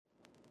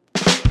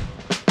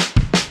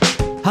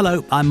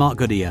Hello, I'm Mark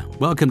Goodyear.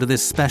 Welcome to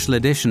this special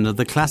edition of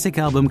the Classic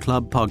Album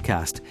Club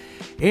podcast.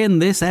 In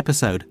this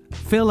episode,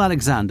 Phil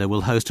Alexander will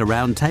host a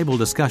roundtable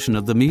discussion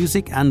of the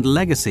music and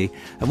legacy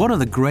of one of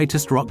the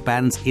greatest rock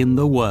bands in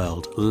the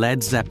world,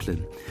 Led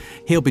Zeppelin.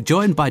 He'll be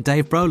joined by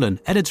Dave Brolin,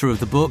 editor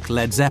of the book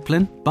Led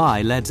Zeppelin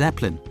by Led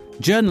Zeppelin,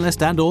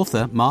 journalist and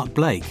author Mark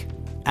Blake,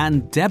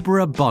 and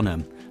Deborah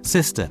Bonham,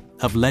 sister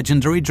of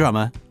legendary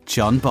drummer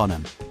John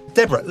Bonham.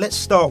 Deborah, let's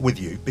start with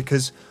you,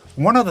 because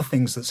one of the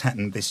things that's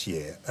happened this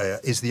year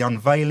is the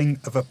unveiling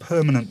of a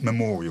permanent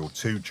memorial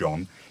to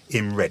John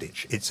in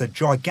Redditch. It's a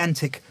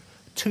gigantic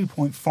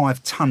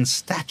 2.5-tonne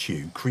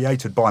statue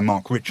created by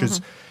Mark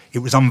Richards. It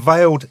was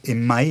unveiled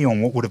in May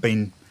on what would have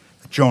been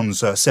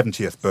John's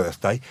 70th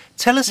birthday.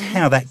 Tell us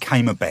how that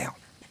came about.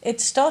 It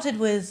started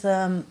with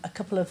a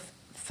couple of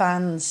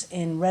fans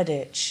in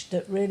Redditch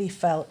that really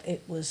felt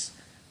it was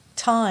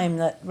time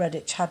that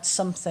Redditch had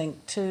something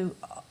to,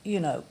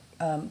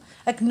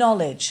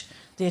 acknowledge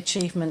the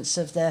achievements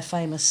of their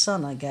famous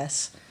son, I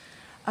guess.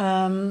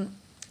 And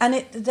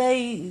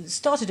they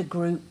started a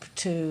group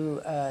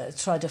to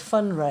try to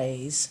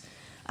fundraise.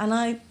 And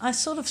I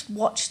sort of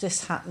watched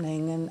this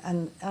happening,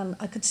 and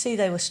I could see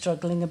they were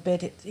struggling a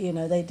bit.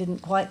 They didn't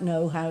quite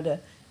know how to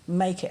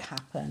make it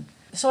happen.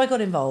 So I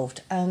got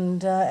involved.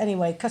 And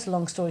anyway, cut a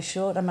long story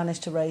short, I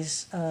managed to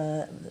raise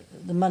the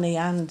money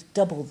and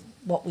double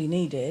what we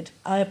needed.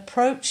 I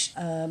approached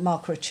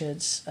Mark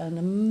Richards,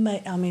 an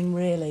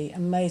really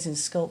amazing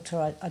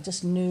sculptor. I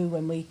just knew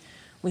when we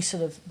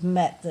sort of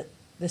met that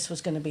this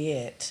was going to be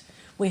it.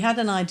 We had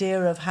an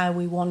idea of how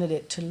we wanted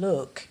it to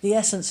look. The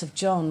essence of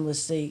John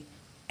was the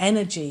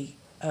energy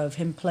of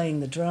him playing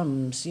the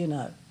drums,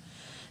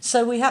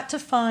 So we had to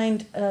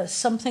find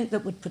something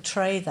that would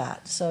portray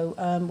that. So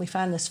we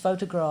found this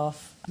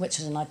photograph, which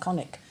is an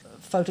iconic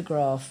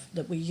photograph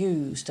that we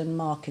used, and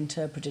Mark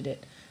interpreted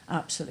it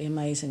absolutely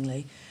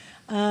amazingly.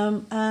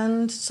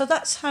 And so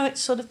that's how it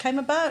sort of came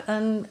about.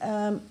 And,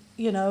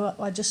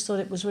 I just thought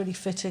it was really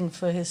fitting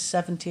for his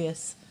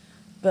 70th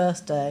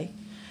birthday.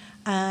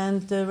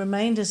 And the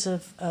remainders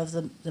of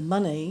the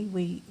money,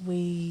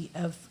 we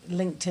have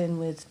linked in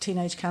with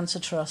Teenage Cancer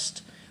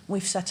Trust.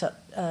 We've set up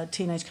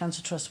Teenage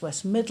Cancer Trust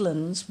West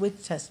Midlands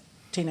with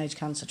Teenage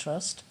Cancer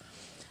Trust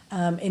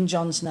in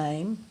John's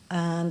name,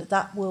 and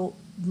that will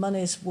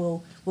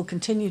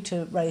continue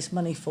to raise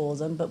money for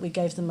them. But we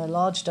gave them a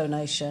large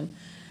donation,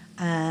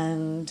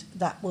 and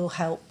that will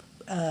help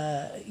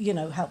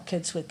help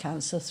kids with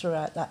cancer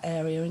throughout that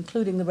area,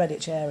 including the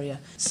Redditch area.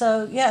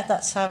 So yeah,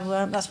 that's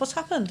what's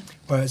happened.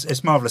 Well,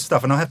 it's marvellous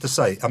stuff, and I have to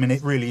say,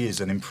 it really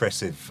is an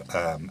impressive.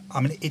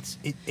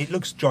 It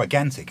looks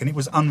gigantic, and it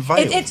was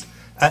unveiled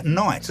at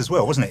night as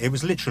well, wasn't it? It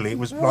was literally. It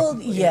was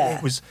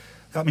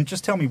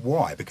just tell me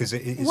why, because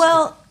it is.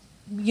 Well,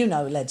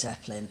 Led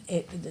Zeppelin.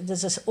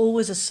 There's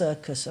always a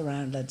circus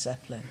around Led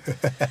Zeppelin,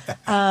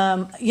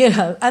 and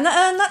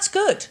that's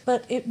good.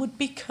 But it would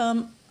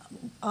become,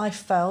 I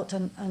felt,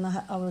 and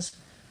I was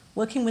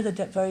working with a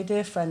very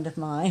dear friend of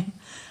mine,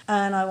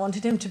 and I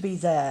wanted him to be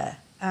there,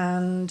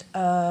 and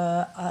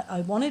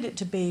I wanted it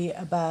to be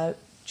about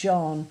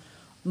John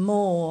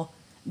more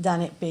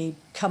than it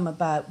become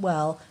about,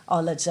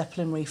 are Led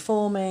Zeppelin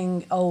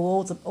reforming?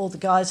 Oh, all the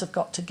guys have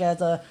got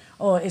together.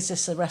 Or is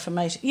this a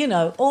reformation?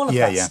 All of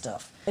that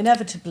stuff.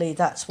 Inevitably,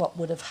 that's what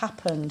would have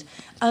happened.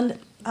 And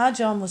our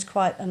John was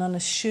quite an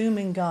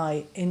unassuming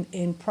guy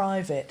in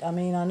private. I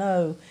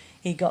know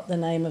he got the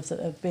name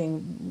of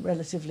being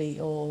relatively,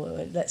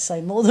 or let's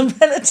say more than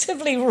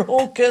relatively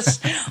raucous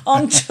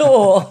on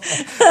tour.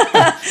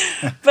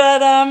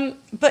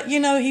 But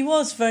he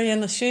was very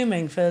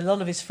unassuming for a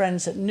lot of his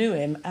friends that knew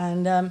him.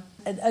 And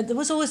there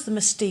was always the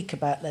mystique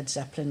about Led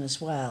Zeppelin as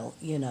well,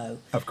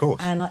 Of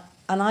course.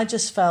 And I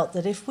just felt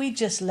that if we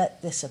just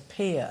let this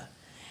appear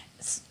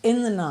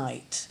in the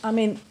night,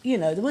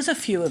 there was a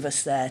few of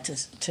us there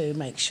to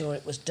make sure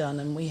it was done,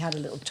 and we had a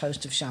little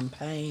toast of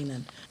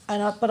champagne,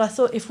 but I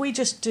thought if we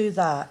just do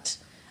that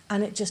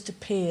and it just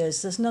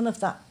appears, there's none of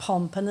that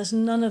pomp and there's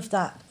none of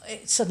that,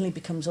 it suddenly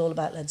becomes all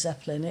about Led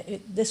Zeppelin.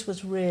 This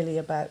was really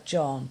about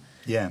John.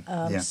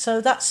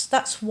 So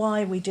that's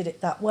why we did it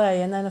that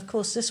way. And then of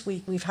course this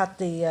week we've had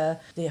the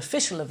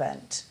official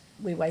event.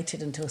 We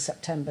waited until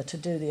September to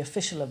do the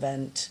official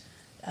event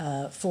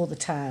for the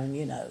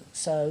town,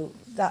 So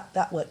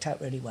that worked out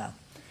really well.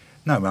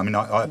 No,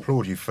 I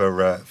applaud you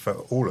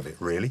for all of it,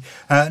 really.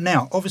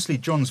 Now, obviously,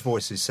 John's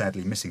voice is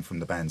sadly missing from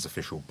the band's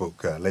official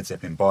book, Led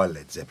Zeppelin by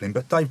Led Zeppelin,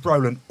 but Dave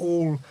Brolin,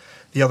 all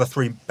the other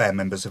three band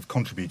members have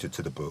contributed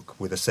to the book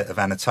with a set of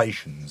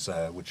annotations,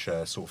 which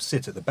sort of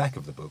sit at the back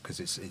of the book, because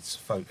it's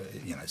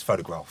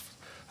photographed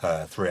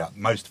throughout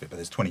most of it, but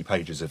there's 20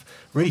 pages of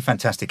really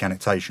fantastic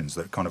annotations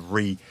that kind of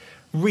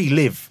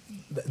relive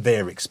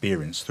their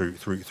experience through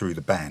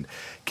the band.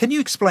 Can you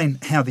explain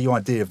how the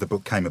idea of the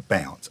book came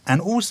about,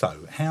 and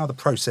also how the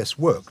process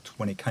worked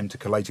when it came to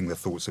collating the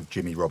thoughts of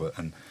Jimmy, Robert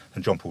and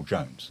John Paul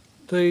Jones?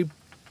 The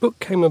book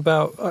came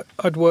about,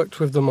 I'd worked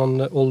with them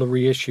on all the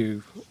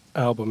reissue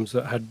albums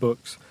that had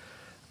books,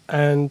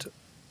 and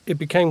it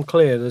became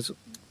clear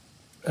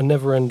a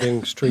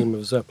never-ending stream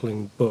of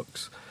Zeppelin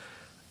books,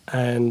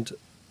 and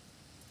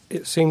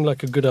it seemed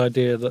like a good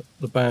idea that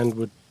the band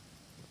would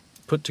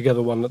put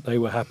together one that they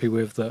were happy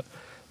with, that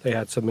they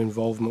had some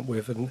involvement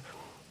with. And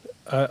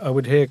I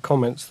would hear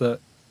comments that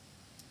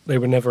they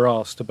were never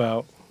asked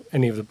about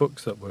any of the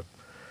books that were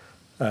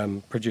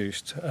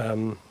produced.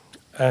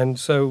 And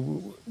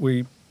so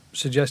we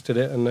suggested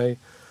it, and they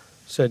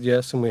said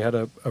yes, and we had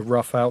a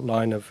rough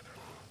outline of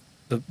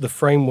the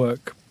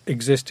framework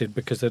existed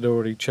because they'd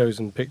already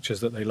chosen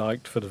pictures that they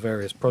liked for the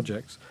various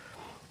projects.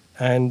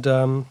 And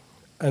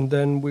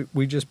then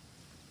we just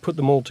put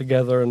them all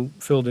together and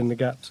filled in the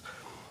gaps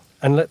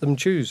and let them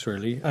choose,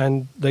 really.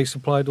 And they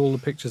supplied all the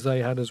pictures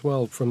they had as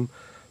well, from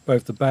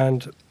both the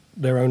band,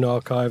 their own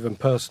archive and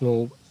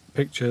personal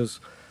pictures,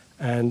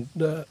 and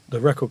the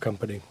record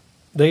company.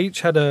 They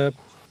each had an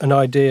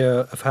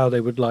idea of how they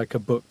would like a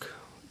book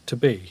to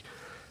be.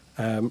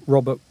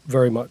 Robert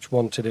very much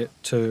wanted it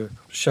to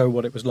show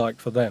what it was like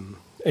for them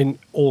in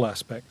all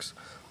aspects.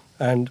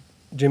 And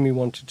Jimmy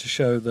wanted to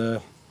show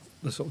the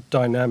sort of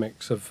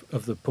dynamics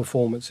of the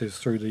performances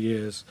through the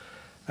years,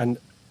 and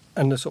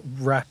the sort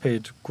of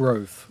rapid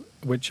growth,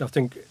 which I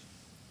think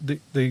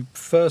the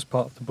first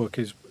part of the book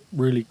is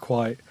really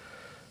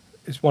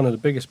it's one of the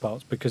biggest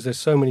parts, because there's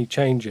so many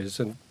changes,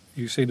 and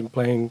you see them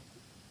playing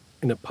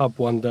in a pub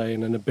one day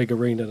and in a big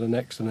arena the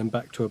next, and then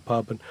back to a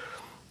pub. And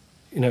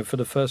for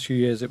the first few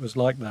years it was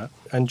like that.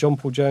 And John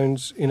Paul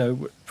Jones,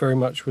 very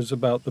much was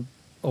about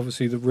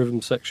obviously the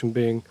rhythm section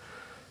being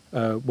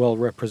well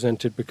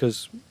represented,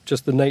 because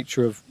just the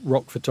nature of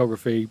rock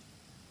photography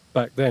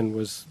back then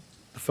was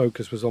the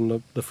focus was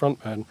on the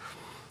front man,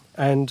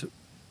 and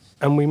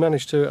we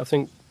managed to, I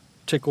think,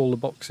 tick all the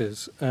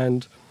boxes.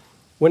 And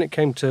when it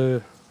came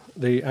to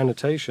the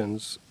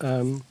annotations,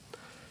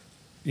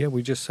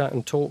 we just sat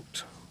and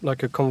talked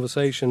like a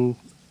conversation,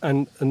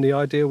 and the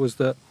idea was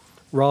that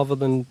rather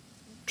than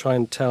try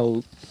and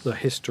tell the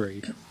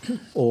history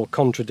or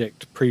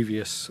contradict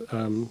previous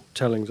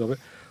tellings of it,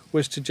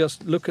 was to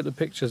just look at the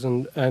pictures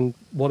and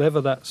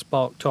whatever that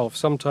sparked off.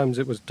 Sometimes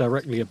it was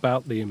directly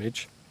about the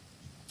image,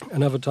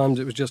 and other times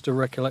it was just a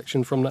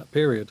recollection from that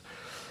period.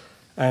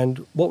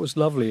 And what was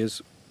lovely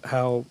is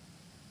how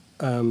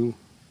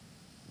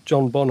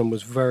John Bonham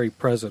was very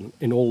present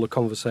in all the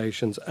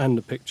conversations and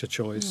the picture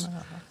choice.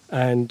 Wow.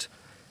 And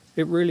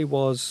it really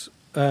was,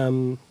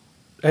 and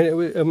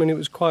it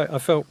was quite, I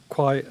felt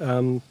quite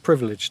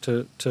privileged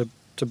to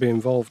be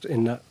involved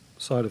in that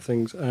side of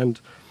things. And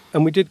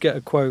we did get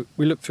a quote.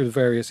 We looked through the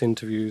various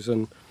interviews,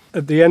 and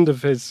at the end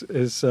of his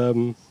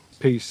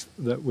piece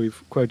that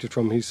we've quoted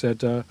from, he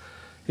said,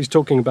 he's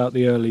talking about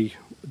the early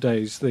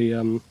days.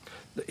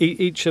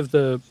 Each of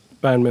the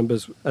band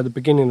members at the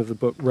beginning of the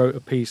book wrote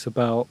a piece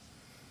about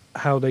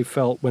how they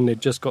felt when they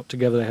just got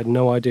together. They had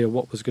no idea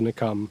what was going to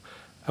come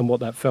and what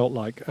that felt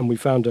like. And we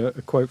found a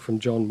quote from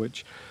John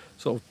which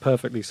sort of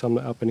perfectly summed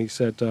it up. And he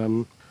said,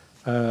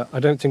 I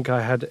don't think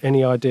I had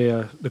any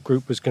idea the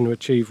group was going to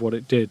achieve what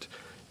it did.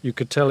 You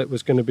could tell it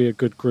was going to be a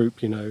good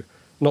group,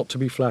 not to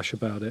be flash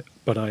about it,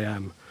 but I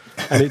am.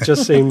 And it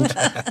just seemed,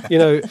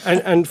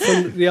 and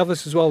from the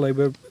others as well,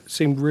 they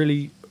seemed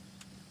really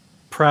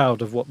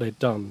proud of what they'd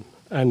done,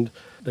 and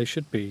they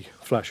should be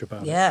flash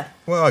about it. Yeah.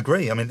 Well, I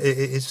agree. I mean,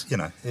 it's,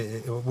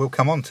 we'll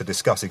come on to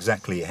discuss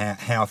exactly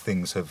how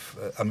things have,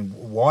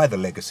 why the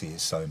legacy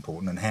is so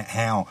important, and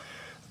how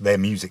their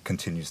music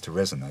continues to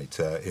resonate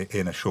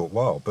in a short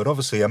while. But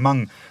obviously,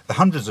 among the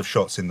hundreds of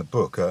shots in the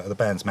book, the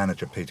band's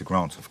manager, Peter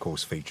Grant, of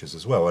course, features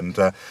as well. And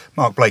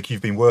Mark Blake,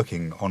 you've been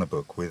working on a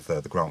book with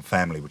the Grant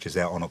family, which is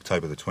out on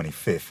October the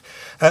 25th.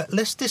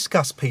 Let's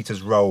discuss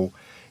Peter's role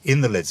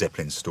in the Led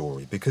Zeppelin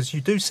story, because you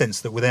do sense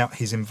that without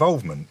his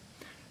involvement,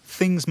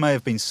 things may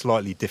have been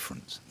slightly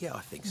different. Yeah, I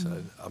think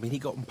so. I mean, he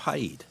got them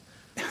paid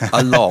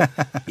a lot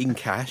in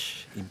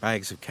cash, in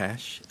bags of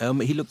cash.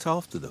 He looked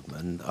after them,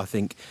 and I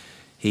think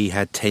he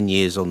had 10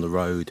 years on the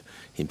road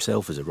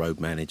himself as a road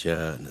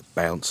manager and a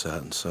bouncer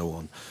and so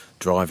on,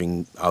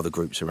 driving other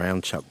groups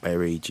around, Chuck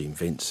Berry, Jim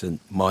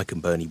Vincent, Mike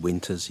and Bernie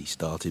Winters he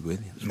started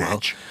with as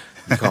well.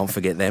 You can't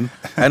forget them.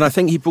 And I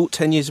think he brought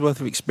 10 years' worth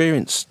of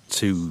experience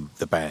to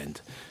the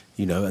band,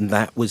 and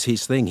that was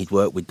his thing. He'd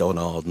worked with Don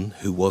Arden,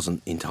 who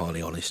wasn't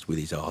entirely honest with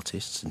his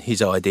artists, and his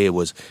idea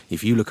was,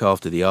 if you look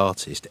after the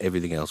artist,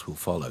 everything else will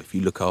follow. If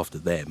you look after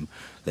them,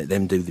 let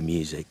them do the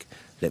music,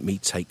 let me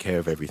take care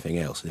of everything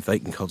else. And if they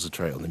can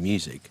concentrate on the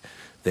music,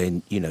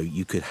 then,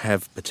 you could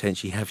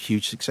potentially have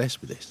huge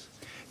success with this.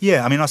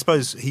 Yeah, I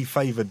suppose he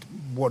favoured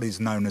what is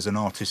known as an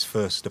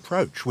artist-first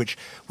approach, which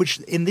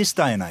in this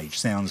day and age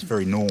sounds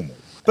very normal.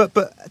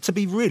 But to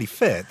be really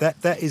fair,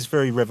 that is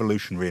very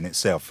revolutionary in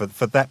itself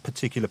for that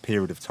particular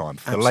period of time,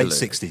 for the late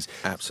 60s.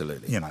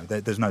 Absolutely.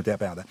 There's no doubt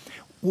about that.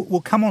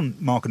 We'll come on,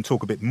 Mark, and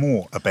talk a bit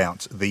more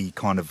about the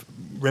kind of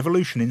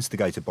revolution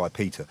instigated by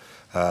Peter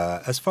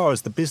as far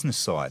as the business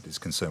side is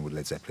concerned with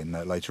Led Zeppelin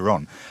later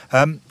on.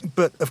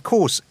 But, of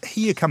course,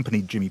 he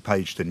accompanied Jimmy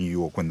Page to New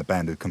York when the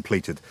band had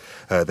completed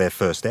their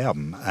first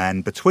album,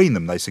 and between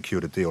them they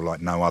secured a deal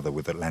like no other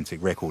with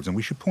Atlantic Records. And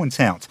we should point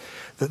out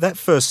that that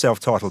first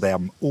self-titled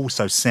album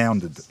also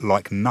sounded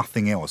like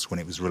nothing else when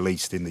it was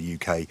released in the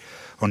UK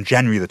on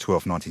January the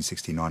 12th,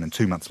 1969, and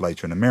 2 months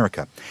later in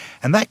America.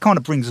 And that kind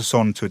of brings us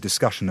on to a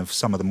discussion of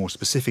some of the more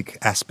specific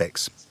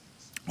aspects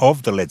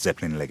of the Led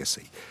Zeppelin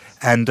legacy.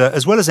 And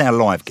as well as our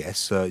live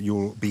guests,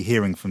 you'll be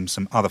hearing from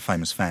some other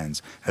famous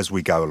fans as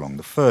we go along.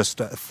 The first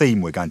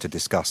theme we're going to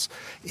discuss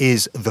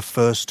is the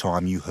first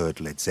time you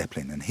heard Led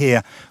Zeppelin. And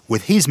here,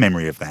 with his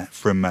memory of that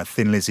from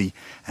Thin Lizzy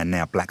and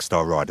now Black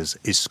Star Riders,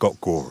 is Scott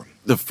Gorham.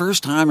 The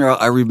first time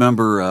I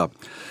remember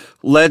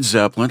Led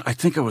Zeppelin, I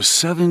think I was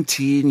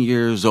 17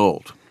 years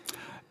old,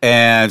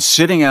 and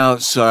sitting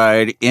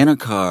outside in a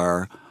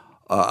car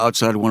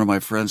outside one of my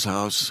friend's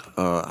house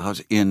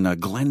in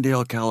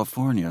Glendale,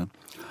 California,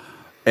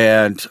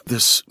 and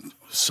this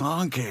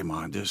song came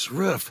on, this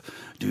riff.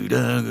 I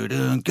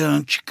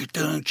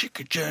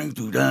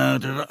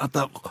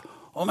thought,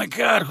 oh my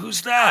God,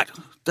 who's that?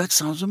 That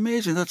sounds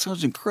amazing. That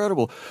sounds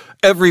incredible.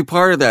 Every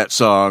part of that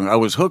song I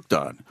was hooked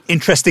on.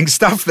 Interesting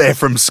stuff there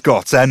from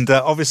Scott. And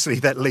obviously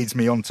that leads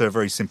me on to a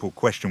very simple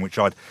question, which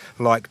I'd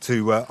like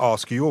to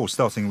ask you all,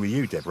 starting with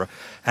you, Deborah.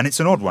 And it's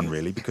an odd one,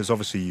 really, because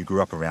obviously you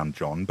grew up around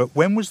John. But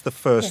when was the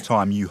first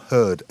time you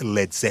heard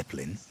Led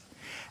Zeppelin?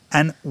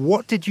 And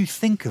what did you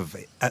think of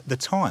it at the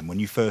time when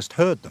you first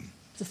heard them?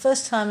 The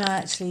first time I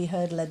actually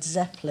heard Led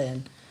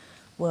Zeppelin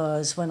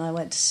was when I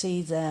went to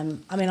see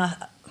them.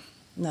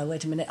 No,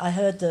 wait a minute. I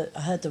heard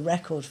the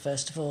record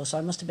first of all, so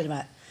I must have been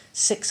about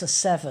 6 or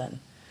 7,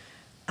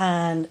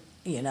 and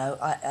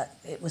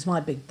it was my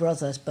big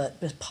brother's. But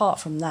apart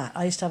from that,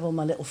 I used to have all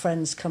my little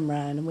friends come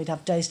round, and we'd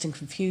have Dazed and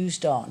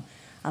Confused on,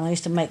 and I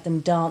used to make them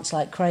dance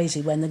like crazy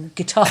when the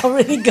guitar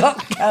really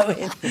got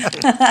going.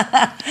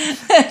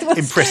 It was,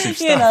 impressive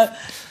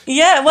stuff.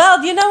 Yeah, well,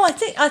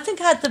 I think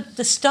I had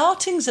the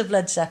startings of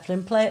Led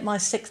Zeppelin play at my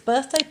 6th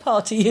birthday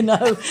party,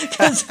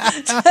 because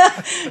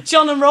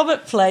John and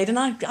Robert played, and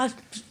I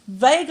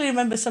vaguely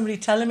remember somebody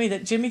telling me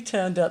that Jimmy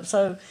turned up,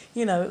 so,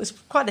 it was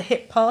quite a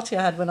hip party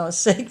I had when I was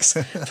 6.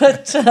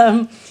 But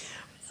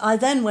I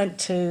then went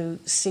to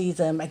see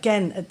them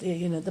again at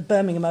the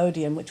Birmingham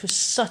Odeon, which was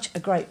such a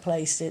great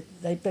place.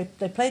 They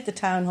played the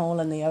Town Hall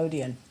and the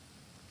Odeon,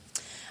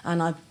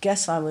 and I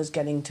guess I was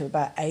getting to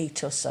about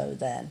 8 or so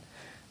then.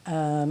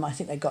 I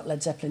think they got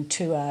Led Zeppelin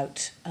 2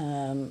 out,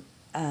 and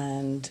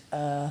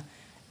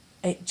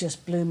it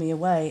just blew me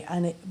away.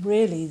 And it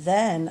really,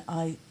 then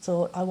I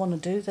thought, I want to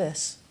do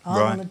this. I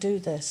want to do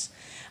this.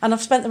 And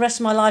I've spent the rest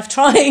of my life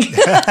trying.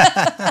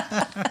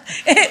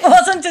 It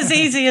wasn't as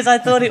easy as I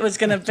thought it was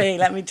going to be,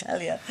 let me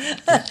tell you.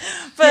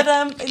 But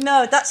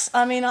no,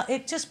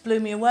 it just blew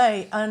me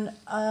away. And,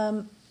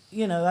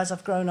 as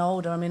I've grown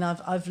older,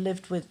 I've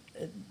lived with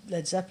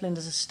Led Zeppelin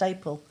as a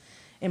staple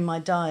in my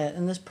diet,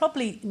 and there's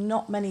probably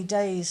not many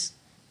days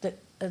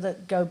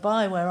that go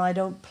by where I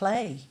don't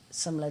play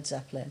some Led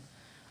Zeppelin.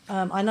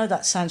 I know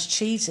that sounds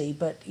cheesy,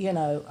 but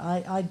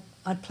I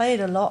play it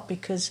a lot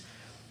because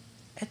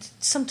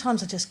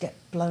sometimes I just get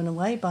blown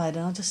away by it,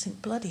 and I just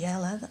think, bloody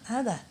hell,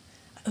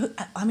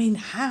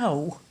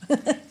 how?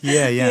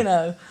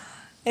 Yeah.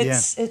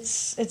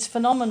 It's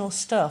phenomenal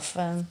stuff.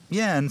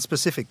 Yeah, and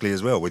specifically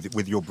as well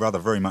with your brother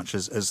very much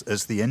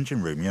as the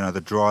engine room,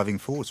 the driving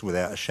force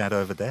without a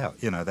shadow of a doubt.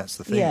 That's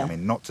the thing. Yeah.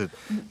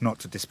 Not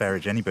to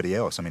disparage anybody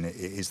else. It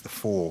is the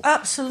four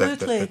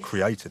absolutely that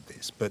created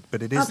this, but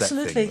it is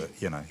absolutely that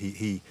thing that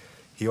he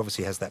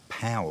obviously has that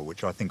power,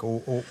 which I think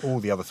all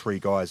the other three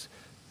guys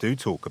do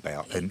talk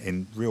about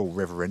in real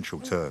reverential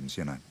terms.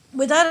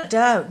 Without a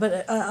doubt,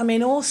 but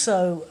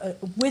also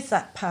with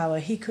that power,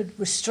 he could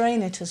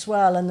restrain it as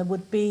well, and there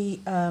would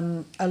be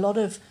a lot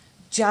of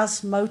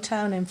jazz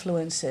Motown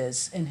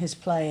influences in his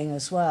playing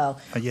as well,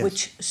 yes.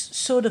 which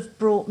sort of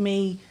brought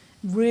me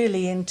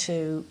really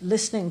into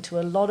listening to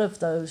a lot of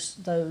those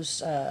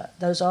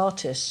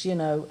artists,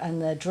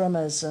 and their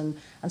drummers, and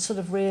sort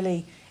of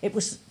really, it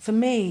was, for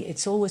me,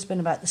 it's always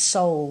been about the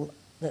soul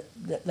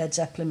that Led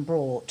Zeppelin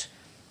brought.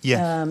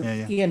 Yeah.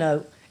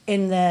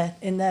 In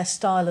their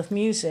style of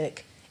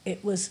music,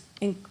 it was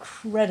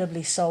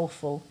incredibly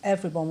soulful.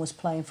 Everyone was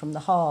playing from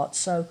the heart.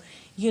 So,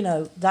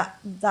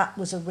 that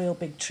was a real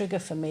big trigger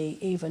for me.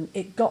 Even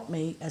it got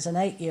me as an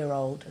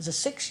 8-year-old, as a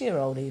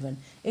 6-year-old even.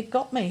 It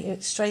got me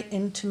straight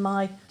into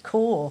my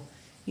core,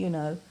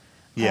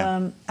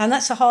 Yeah. And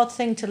that's a hard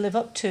thing to live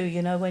up to,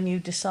 when you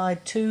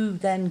decide to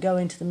then go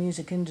into the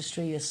music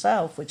industry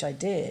yourself, which I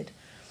did.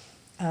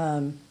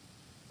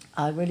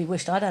 I really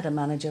wished I'd had a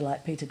manager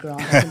like Peter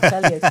Grant, I can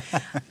tell you.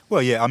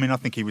 Well, yeah, I mean, I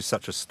think he was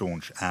such a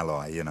staunch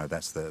ally. You know,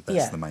 that's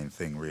the main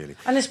thing, really.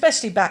 And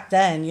especially back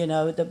then, you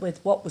know,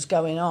 with what was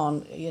going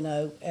on, you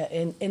know,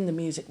 in the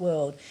music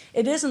world,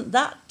 it isn't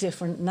that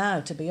different now,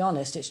 to be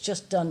honest. It's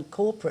just done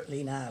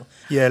corporately now.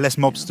 Yeah, less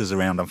mobsters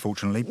around,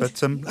 unfortunately.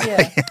 But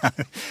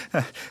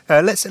Yeah.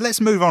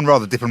 let's move on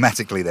rather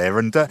diplomatically there.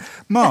 And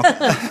Mark,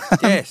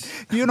 Yes.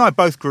 you and I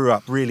both grew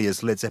up really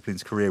as Led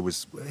Zeppelin's career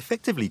was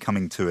effectively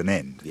coming to an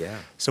end. Yeah.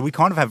 So we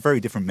kind of have very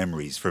different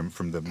memories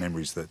from the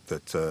memories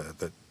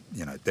that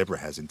you know Deborah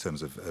has in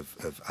terms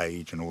of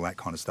age and all that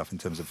kind of stuff, in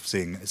terms of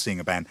seeing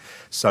a band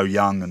so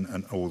young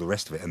and all the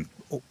rest of it. And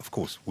of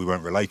course, we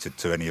weren't related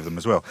to any of them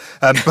as well.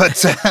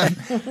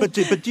 But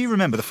do you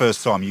remember the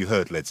first time you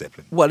heard Led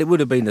Zeppelin? Well, it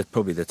would have been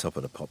probably the Top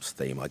of the Pops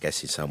theme, I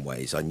guess, in some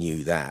ways. I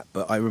knew that.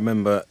 But I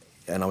remember,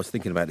 and I was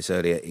thinking about this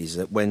earlier, is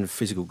that when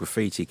Physical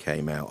Graffiti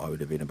came out, I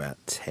would have been about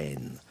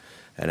 10.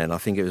 And then I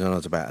think it was when I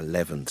was about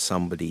 11,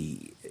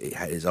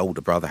 his older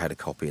brother had a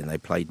copy and they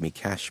played me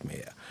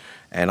Kashmir.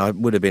 And I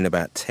would have been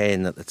about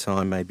 10 at the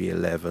time, maybe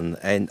 11.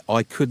 And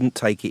I couldn't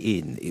take it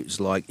in. It was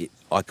like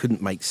I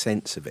couldn't make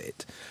sense of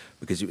it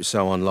because it was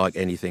so unlike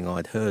anything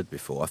I'd heard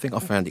before. I think I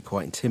found it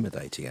quite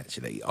intimidating,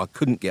 actually. I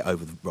couldn't get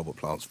over Robert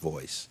Plant's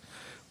voice,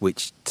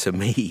 which to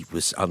me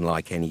was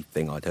unlike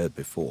anything I'd heard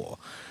before.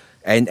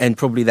 And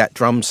probably that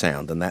drum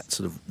sound and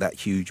that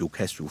huge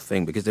orchestral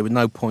thing, because there were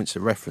no points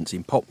of reference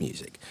in pop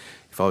music.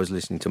 If I was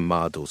listening to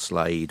Mud or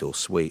Slade or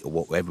Sweet or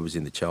whatever was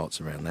in the charts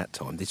around that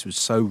time, this was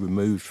so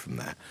removed from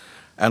that.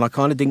 And I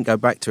kind of didn't go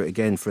back to it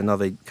again for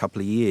another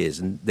couple of years,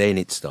 and then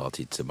it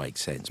started to make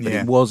sense. But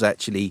Yeah. it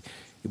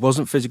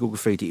wasn't Physical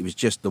Graffiti, it was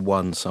just the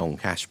one song,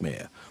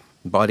 Kashmir.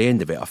 And by the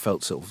end of it, I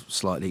felt sort of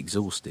slightly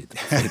exhausted,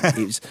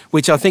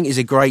 which I think is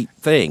a great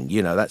thing.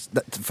 You know, that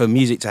for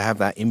music to have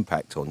that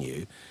impact on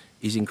you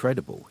is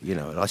incredible, you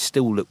know, and I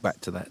still look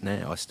back to that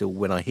now.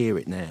 When I hear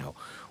it now,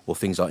 or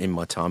things like In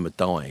My Time of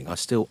Dying,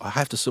 I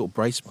have to sort of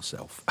brace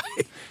myself.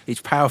 It's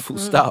powerful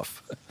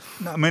stuff.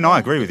 No, I mean, I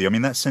agree with you. I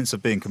mean, that sense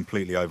of being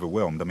completely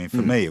overwhelmed. I mean,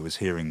 for me, it was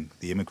hearing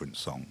the Immigrant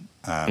Song.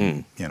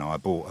 You know, I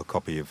bought a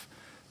copy of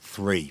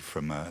 3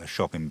 from a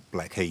shop in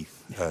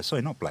Blackheath.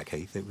 Sorry, not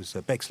Blackheath. It was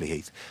Bexley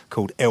Heath,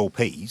 called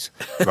LPs.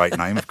 Great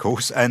name, of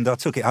course. And I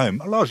took it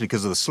home, largely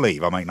because of the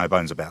sleeve. I make no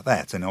bones about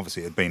that. And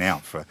obviously, it had been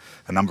out for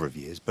a number of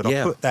years. But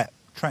I put that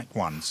track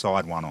 1,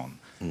 side 1 on.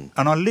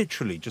 And I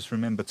literally just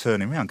remember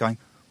turning around going,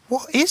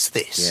 what is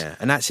this? Yeah,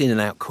 and that's in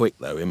and out quick,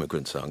 though,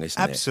 Immigrant Song, isn't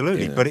it?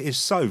 Absolutely, You know? but it is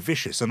so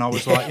vicious. And I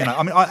was like, you know,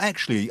 I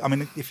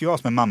mean, if you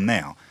ask my mum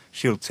now,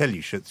 she'll tell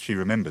you she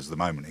remembers the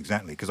moment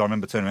exactly. Because I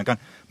remember turning around going,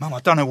 Mum, I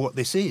don't know what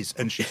this is.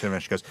 And she turned around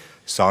and she goes,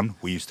 son,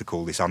 we used to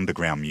call this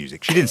underground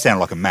music. She didn't sound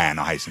like a man,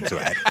 I hasten to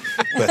add.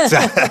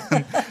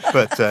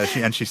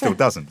 She still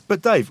doesn't.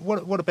 But Dave,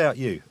 what about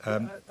you?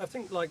 I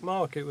think, like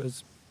Mark, it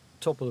was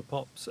Top of the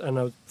Pops, and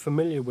I was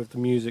familiar with the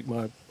music.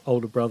 My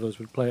older brothers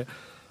would play it.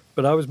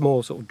 But I was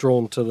more sort of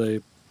drawn to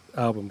the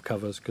album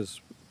covers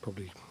because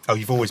probably... Oh,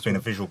 you've always been a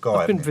visual guy,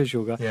 I've been a haven't you?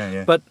 visual guy.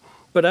 Yeah.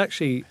 But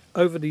actually,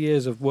 over the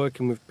years of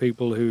working with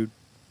people who'd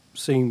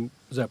seen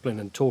Zeppelin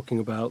and talking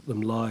about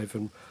them live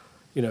and,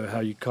 you know, how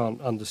you can't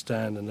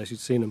understand unless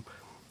you've seen them,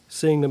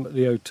 seeing them at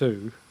the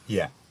O2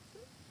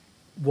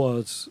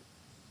 was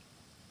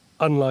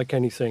unlike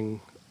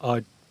anything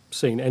I'd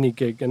seen, any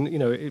gig. And, you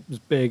know, it was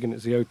big and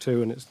it's the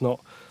O2 and it's not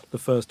the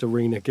first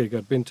arena gig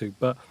I'd been to.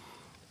 But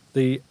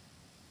the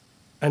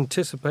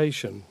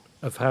anticipation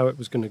of how it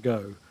was going to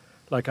go,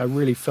 like I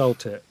really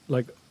felt it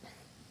like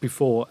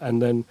before, and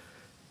then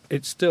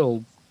it's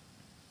still,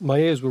 my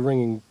ears were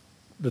ringing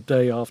the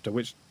day after,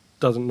 which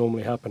doesn't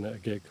normally happen at a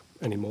gig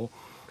anymore.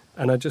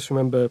 And I just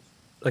remember,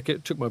 like,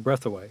 it took my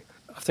breath away.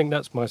 I think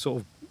that's my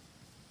sort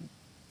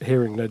of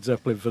hearing Led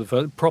Zeppelin for the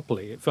first,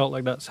 properly. It felt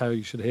like that's how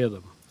you should hear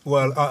them.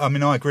 Well, I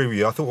mean, I agree with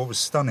you. I thought what was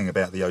stunning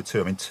about the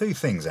O2, I mean, 2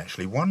 things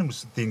actually. One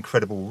was the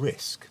incredible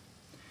risk.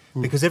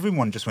 Because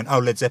everyone just went, oh,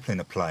 Led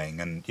Zeppelin are playing,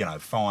 and, you know,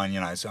 fine,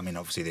 you know, I mean,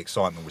 obviously the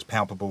excitement was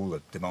palpable,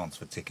 the demands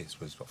for tickets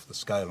was off the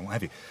scale and what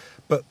have you.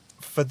 But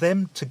for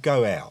them to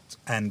go out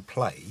and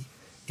play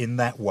in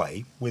that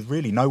way, with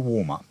really no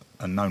warm-up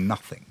and no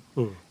nothing,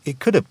 it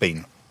could have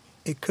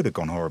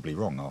gone horribly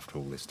wrong after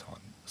all this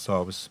time. So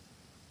I was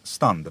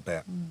stunned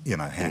about, you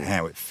know,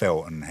 how it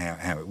felt and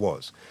how it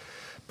was.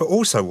 But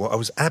also what I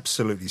was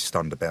absolutely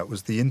stunned about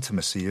was the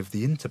intimacy of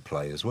the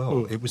interplay as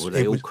well. It was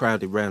They all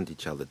crowded round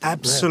each other. Didn't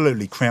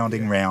absolutely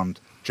crowding round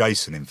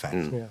Jason, in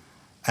fact,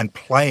 and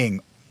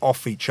playing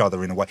off each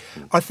other in a way.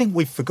 I think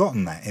we've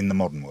forgotten that in the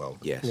modern world.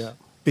 Yes. Yeah.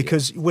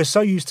 Because we're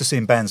so used to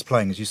seeing bands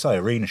playing, as you say,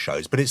 arena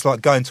shows, but it's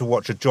like going to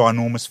watch a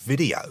ginormous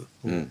video.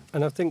 And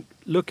I think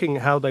looking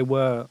how they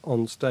were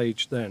on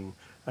stage then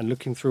and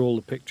looking through all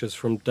the pictures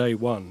from day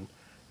one,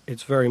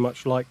 it's very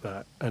much like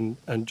that. And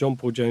John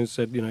Paul Jones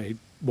said, you know, he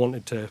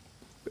wanted to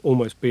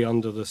almost be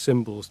under the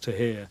cymbals to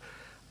hear,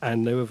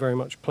 and they were very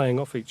much playing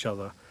off each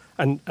other.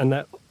 And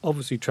that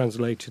obviously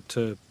translated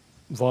to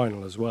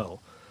vinyl as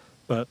well,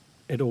 but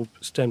it all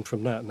stemmed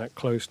from that and that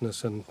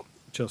closeness and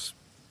just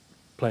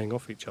playing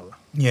off each other.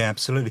 Yeah,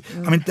 absolutely.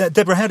 I mean,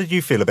 Deborah, how did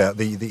you feel about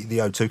the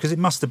O2? Because it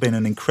must have been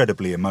an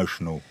incredibly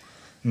emotional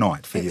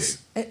night for you.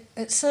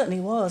 It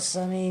certainly was.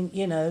 I mean,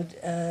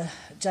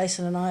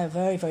 Jason and I are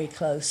very, very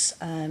close,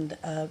 and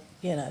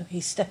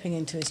he's stepping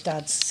into his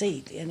dad's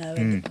seat.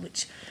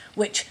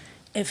 Which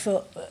if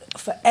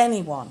for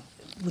anyone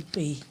would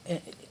be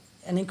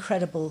an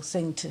incredible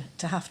thing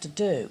to have to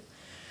do.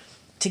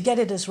 To get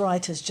it as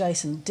right as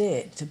Jason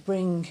did, to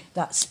bring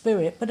that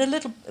spirit,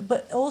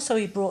 but also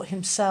he brought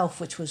himself,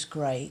 which was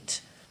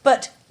great.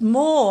 But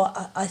more,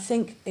 I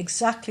think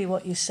exactly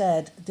what you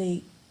said,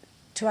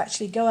 to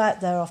actually go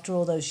out there after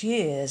all those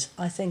years,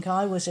 I think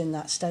I was in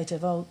that state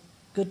of, oh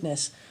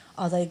goodness,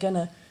 are they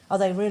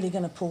really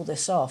gonna pull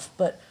this off?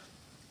 But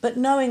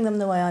knowing them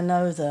the way I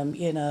know them,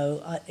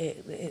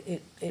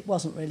 it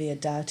wasn't really a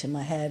doubt in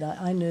my head.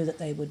 I knew that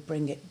they would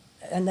bring it.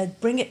 And they'd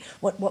bring it.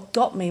 What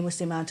got me was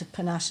the amount of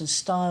panache and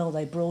style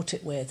they brought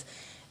it with.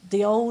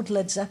 The old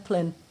Led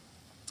Zeppelin,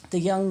 the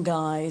young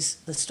guys,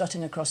 the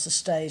strutting across the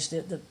stage,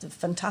 the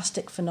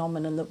fantastic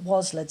phenomenon that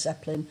was Led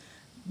Zeppelin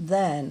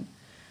then,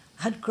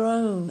 had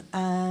grown,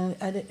 and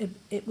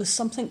it was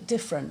something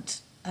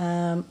different,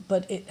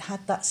 but it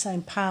had that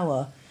same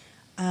power.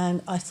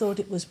 And I thought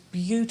it was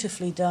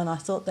beautifully done. I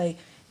thought they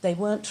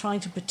weren't trying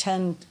to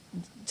pretend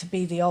to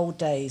be the old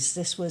days.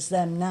 This was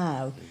them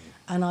now.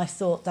 And I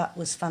thought that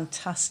was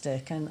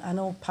fantastic, and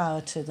all power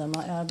to them.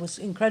 I was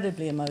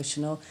incredibly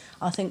emotional.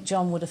 I think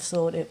John would have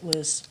thought it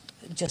was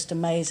just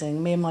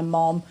amazing. Me and my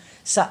mom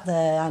sat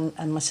there,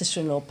 and my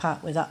sister-in-law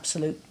Pat, with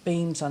absolute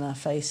beams on our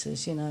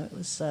faces.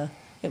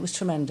 It was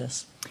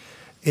tremendous.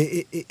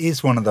 It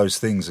is one of those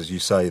things, as you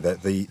say, that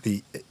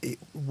it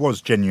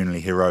was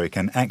genuinely heroic,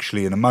 and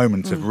actually in a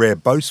moment of rare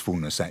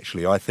boastfulness.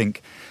 Actually, I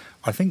think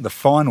the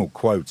final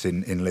quote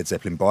in Led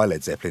Zeppelin by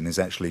Led Zeppelin is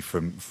actually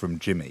from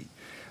Jimmy.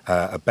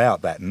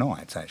 About that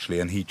night, actually,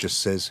 and he just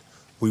says,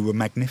 "We were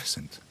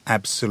magnificent,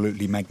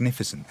 absolutely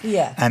magnificent."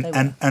 Yeah,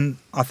 and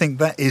I think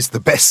that is the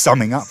best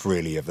summing up,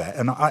 really, of that.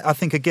 And I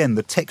think again,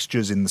 the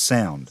textures in the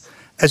sound,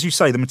 as you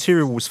say, the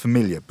material was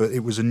familiar, but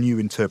it was a new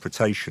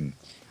interpretation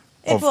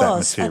of that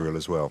material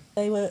as well.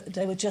 They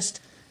were just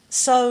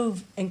so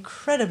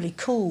incredibly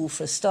cool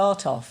for a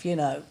start off.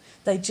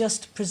 They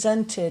just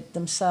presented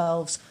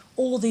themselves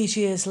all these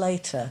years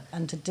later,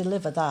 and to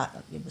deliver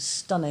that, it was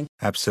stunning.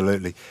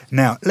 Absolutely.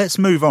 Now let's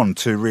move on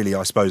to really,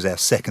 I suppose, our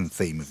second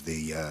theme of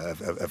the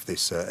of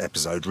this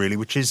episode, really,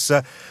 which is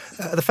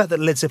the fact that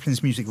Led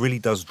Zeppelin's music really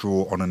does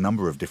draw on a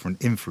number of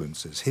different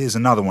influences. Here's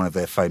another one of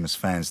their famous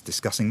fans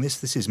discussing this.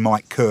 This is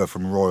Mike Kerr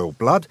from Royal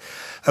Blood,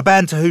 a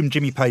band to whom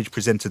Jimmy Page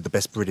presented the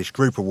Best British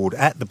Group Award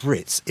at the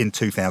Brits in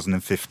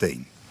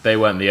 2015. They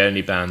weren't the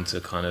only band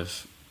to kind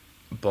of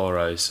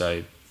borrow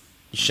so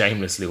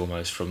shamelessly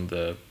almost from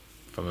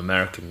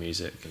American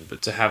music,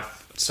 but to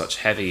have such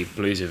heavy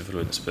blues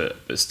influence but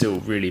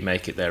still really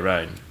make it their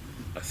own,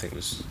 I think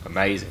was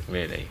amazing,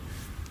 really,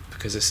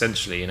 because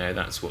essentially,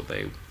 that's what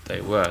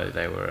they were.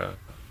 They were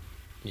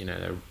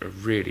a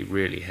really,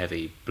 really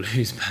heavy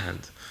blues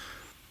band,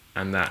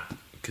 and that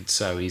could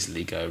so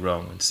easily go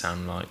wrong and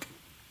sound like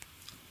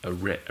a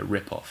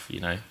rip-off,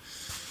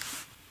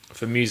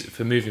 For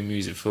moving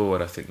music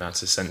forward, I think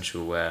that's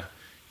essential, where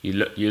you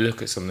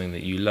look at something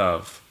that you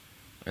love,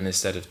 and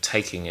instead of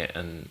taking it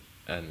and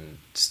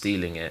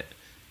stealing it,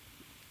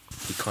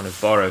 you kind of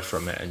borrow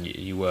from it, and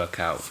you work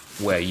out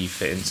where you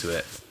fit into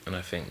it. And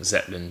I think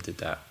Zeppelin did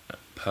that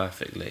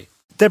perfectly.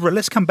 Deborah,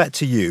 let's come back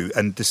to you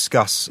and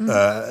discuss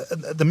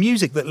the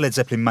music that Led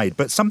Zeppelin made,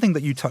 but something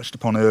that you touched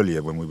upon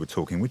earlier when we were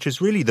talking, which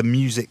is really the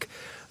music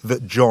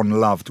that John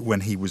loved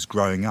when he was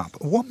growing up.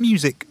 What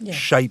music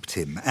shaped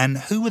him, and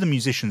who were the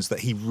musicians that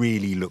he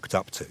really looked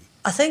up to?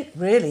 I think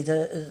really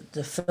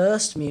the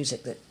first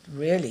music that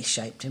really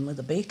shaped him were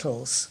the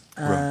Beatles.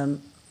 Right.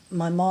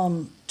 My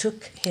mom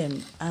took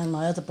him and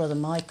my other brother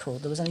Michael,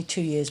 there was only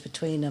 2 years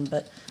between them,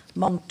 but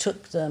Mom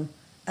took them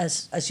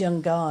as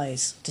young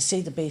guys to see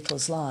the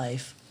Beatles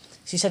live.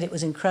 She said it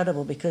was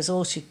incredible because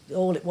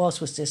all it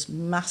was this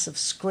massive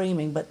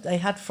screaming, but they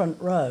had front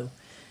row,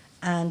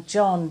 and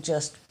John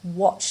just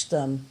watched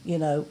them,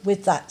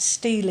 with that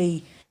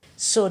steely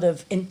sort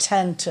of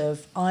intent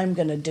of, I'm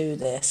going to do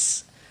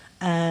this.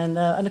 And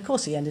of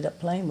course he ended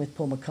up playing with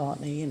Paul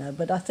McCartney,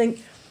 but I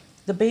think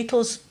the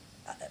Beatles,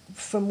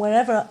 from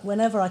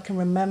whenever I can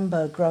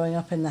remember growing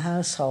up in the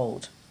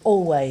household,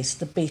 always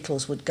the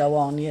Beatles would go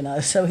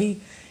on, so he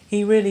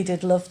really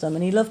did love them,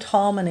 and he loved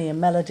harmony and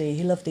melody.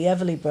 He loved the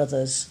Everly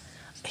Brothers.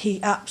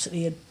 He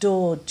absolutely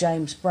adored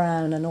James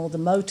Brown and all the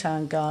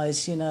Motown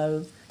guys,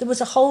 There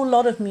was a whole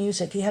lot of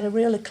music. He had a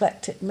real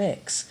eclectic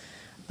mix,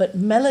 but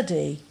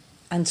melody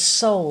and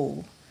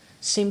soul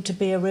seemed to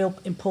be a real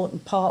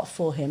important part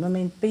for him. I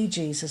mean, Bee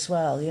Gees as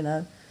well,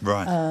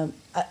 Right.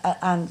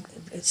 And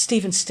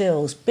Stephen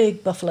Stills,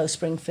 big Buffalo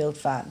Springfield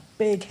fan,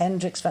 big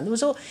Hendrix fan.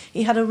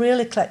 He had a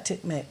real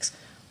eclectic mix.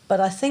 But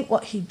I think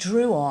what he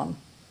drew on,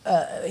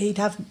 he'd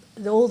have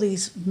all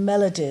these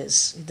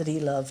melodies that he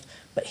loved,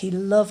 but he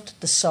loved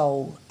the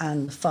soul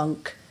and the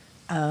funk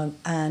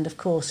And of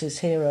course, his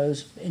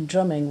heroes in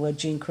drumming were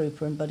Gene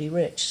Krupa and Buddy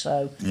Rich.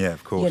 So, Yeah,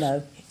 of course. you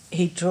know,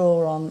 he'd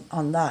draw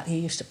on that. He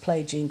used to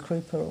play Gene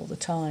Krupa all the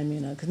time, you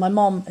know, because my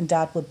mom and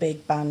dad were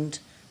big band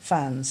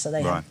fans, so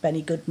they Right. had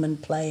Benny Goodman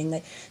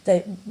playing.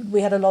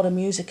 We had a lot of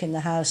music in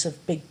the house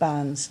of big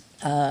bands.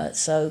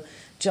 So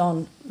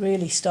John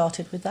really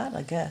started with that,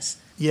 I guess.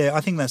 Yeah,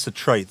 I think that's a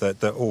trait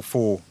that all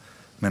four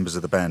members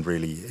of the band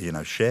really, you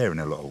know, share in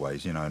a lot of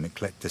ways, you know, an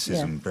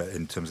eclecticism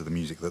in terms of the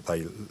music that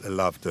they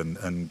loved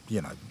and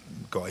you know,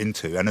 got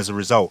into, and as a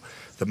result,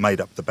 that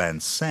made up the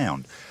band's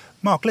sound.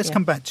 Mark, let's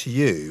come back to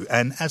you.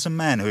 And as a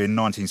man who in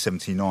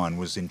 1979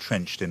 was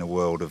entrenched in a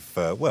world of,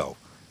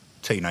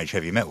 teenage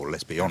heavy metal,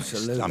 let's be honest.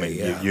 Absolutely, I mean,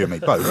 yeah. you and me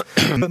both.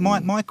 But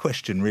my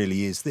question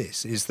really is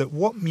this, is that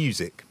what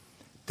music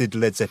did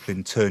Led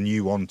Zeppelin turn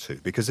you on to?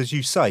 Because as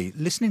you say,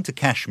 listening to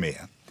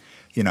Kashmir,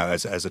 you know,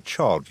 as a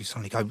child, you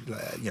suddenly go,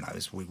 you know,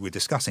 as we were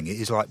discussing it,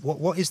 is like,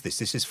 what is this?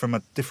 This is from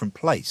a different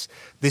place.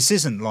 This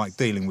isn't like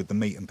dealing with the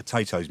meat and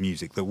potatoes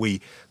music that we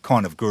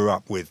kind of grew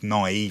up with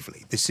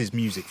naively. This is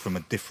music from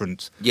a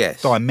different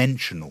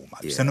dimension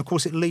almost. Yeah. And of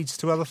course it leads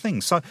to other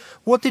things. So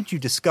what did you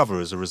discover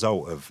as a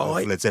result of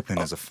Led Zeppelin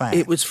as a fan?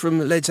 It was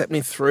from Led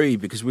Zeppelin 3,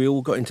 because we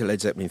all got into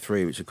Led Zeppelin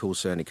 3, which of course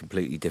sounded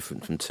completely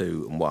different from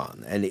 2 and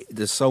 1. And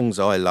the songs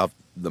I loved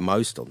the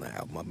most on that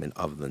album, I mean,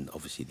 other than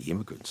obviously the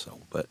Immigrant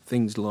Song, but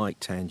things like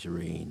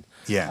Tangerine.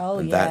 Yeah. Oh,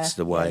 and yeah. That's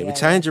the Way. Yeah, With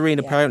Tangerine,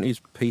 yeah. apparently, is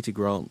Peter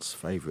Grant's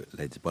favourite,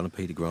 one of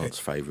Peter Grant's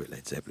favourite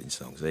Led Zeppelin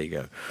songs. There you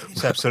go.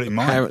 It's absolutely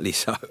mine. Apparently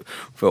so,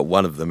 for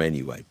one of them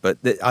anyway. But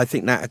I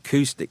think that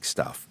acoustic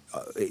stuff,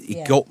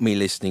 it got me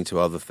listening to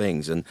other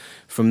things, and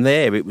from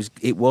there it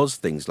was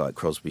things like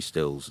Crosby,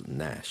 Stills, and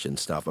Nash and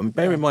stuff. I mean,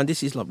 bear in mind,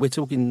 this is like, we're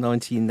talking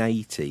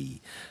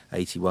 1980,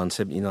 81,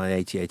 79,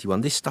 80,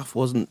 81. This stuff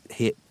wasn't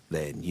hip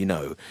then, you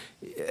know,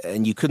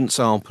 and you couldn't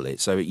sample it,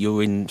 so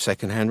you're in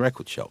second-hand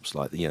record shops,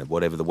 like, you know,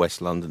 whatever the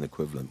West London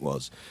equivalent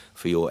was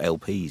for your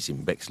LPs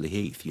in Bexley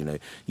Heath. You know,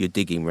 you're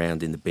digging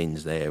round in the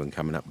bins there and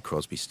coming up with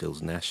Crosby, Stills,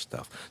 and Nash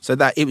stuff. So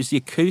that it was the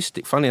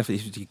acoustic. Funny enough, it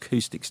was the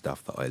acoustic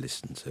stuff that I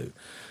listened to.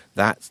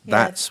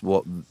 That's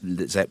what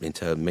Zeppelin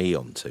turned me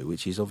on to,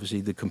 which is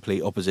obviously the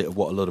complete opposite of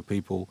what a lot of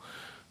people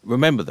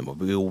remember them.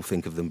 We all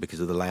think of them because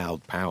of the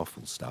loud,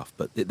 powerful stuff,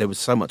 but there was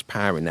so much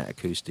power in that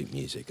acoustic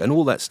music, and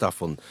all that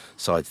stuff on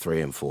side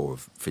 3 and 4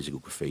 of Physical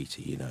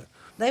Graffiti, you know.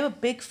 They were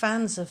big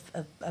fans of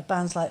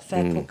bands like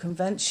Fairport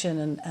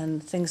Convention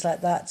and things like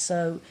that,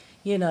 so,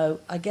 you know,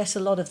 I guess a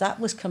lot of that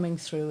was coming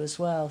through as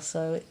well,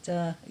 so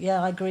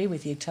I agree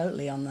with you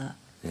totally on that.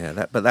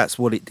 Yeah, but that's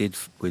what it did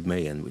with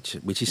me, and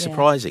which is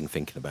surprising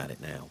thinking about it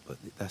now, but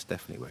that's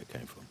definitely where it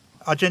came from.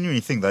 I genuinely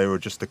think they were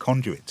just a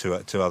conduit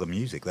to other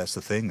music. That's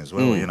the thing as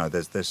well. You know,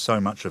 there's so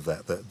much of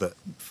that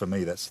for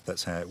me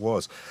that's how it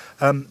was.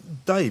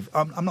 Dave,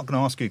 I'm not going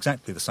to ask you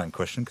exactly the same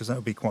question because that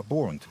would be quite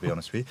boring, to be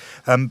honest with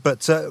you.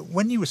 But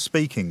when you were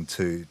speaking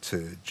to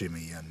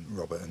Jimmy and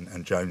Robert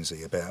and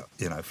Jonesy about,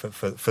 you know,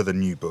 for the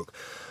new book,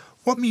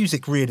 what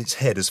music reared its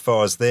head as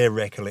far as their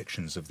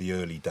recollections of the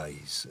early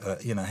days?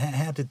 You know,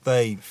 how did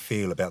they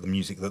feel about the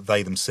music that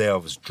they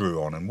themselves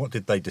drew on, and what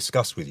did they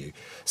discuss with you?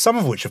 Some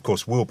of which, of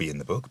course, will be in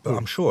the book, but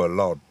I'm sure a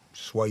large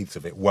swathes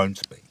of it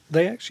won't be.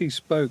 They actually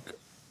spoke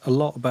a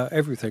lot about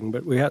everything,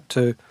 but we had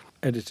to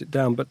edit it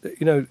down. But,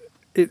 you know,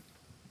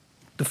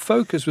 the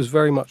focus was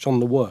very much on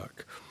the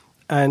work.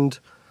 And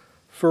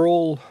for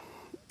all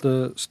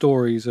the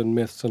stories and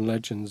myths and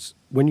legends,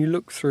 when you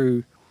look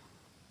through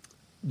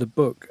the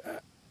book,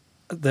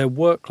 their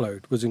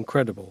workload was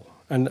incredible.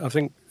 And I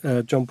think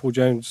John Paul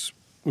Jones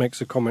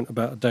makes a comment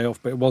about a day off,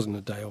 but it wasn't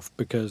a day off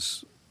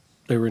because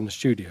they were in the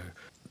studio.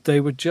 They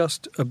were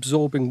just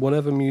absorbing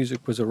whatever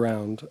music was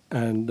around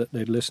and that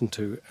they'd listen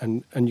to,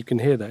 and you can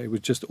hear that. It was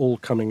just all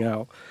coming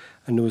out,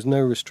 and there was no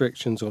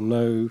restrictions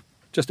or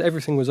just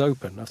everything was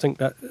open. I think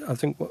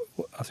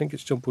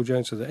it's John Paul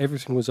Jones said that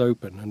everything was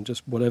open, and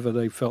just whatever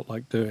they felt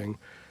like doing,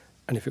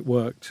 and if it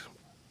worked,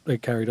 they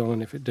carried on,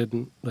 and if it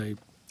didn't, they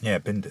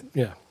binned it.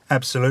 Yeah.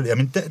 Absolutely. I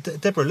mean,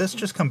 Deborah, let's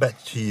just come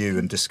back to you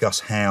and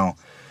discuss how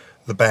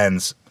the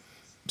bands,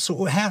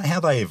 sort of how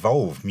they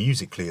evolved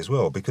musically as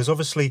well. Because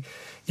obviously,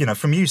 you know,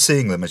 from you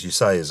seeing them, as you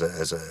say, as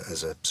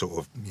a sort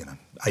of, you know,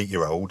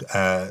 8-year-old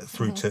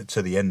through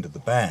to the end of the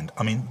band,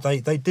 I mean, they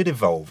did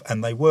evolve,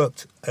 and they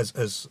worked, as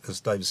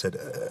David said,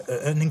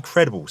 at an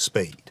incredible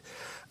speed.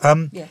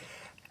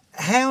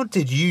 How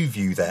did you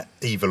view that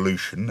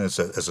evolution as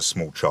a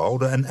small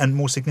child, and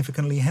more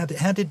significantly, how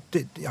did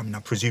I mean, I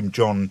presume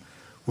John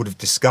would have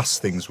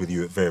discussed things with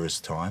you at various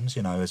times.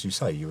 You know, as you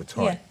say, you're a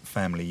tight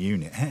family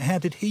unit. How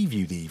did he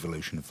view the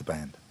evolution of the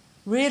band?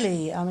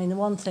 Really, I mean, the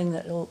one thing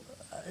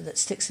that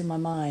sticks in my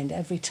mind,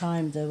 every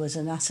time there was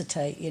an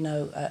acetate, you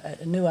know,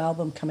 a new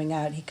album coming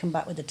out, he'd come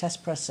back with the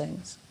test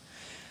pressings.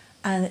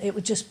 And it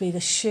would just be the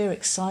sheer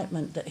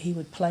excitement that he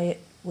would play it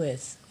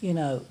with, you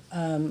know.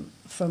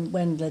 From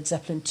when Led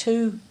Zeppelin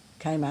 2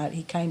 came out,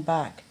 he came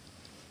back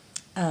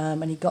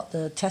and he got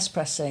the test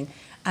pressing.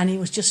 And he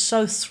was just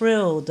so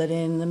thrilled that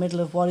in the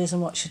middle of What Is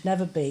and What Should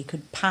Never Be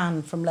could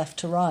pan from left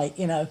to right,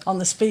 you know, on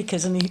the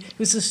speakers. And he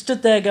was just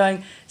stood there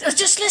going,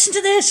 just listen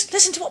to this,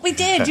 listen to what we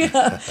did, you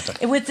know,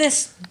 with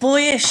this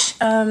boyish,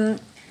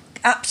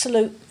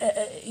 absolute,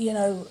 you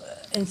know,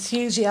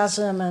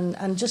 enthusiasm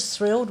and just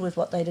thrilled with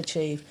what they'd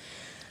achieved.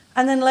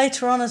 And then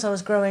later on, as I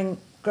was growing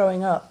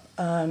up,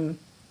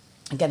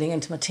 getting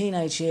into my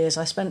teenage years,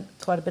 I spent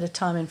quite a bit of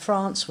time in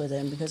France with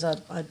him because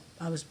I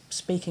was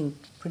speaking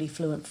pretty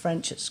fluent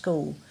French at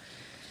school.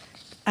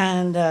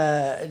 And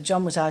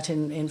John was out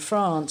in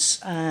France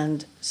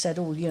and said,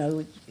 oh, you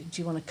know,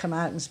 do you want to come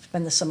out and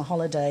spend the summer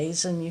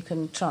holidays and you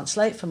can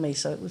translate for me?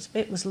 So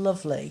it was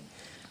lovely.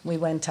 We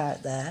went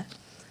out there.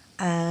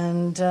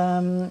 And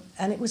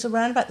it was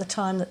around about the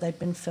time that they'd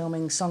been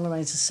filming Song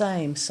Remains the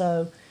Same.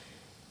 So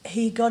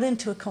he got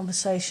into a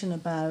conversation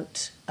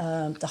about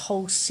the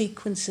whole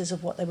sequences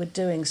of what they were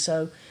doing.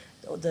 So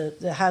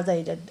the how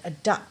they'd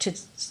adapted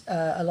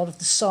a lot of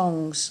the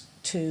songs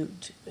to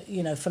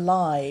you know, for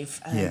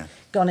live and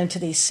gone into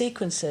these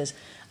sequences.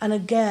 And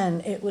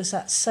again, it was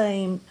that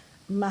same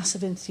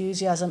massive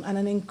enthusiasm and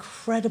an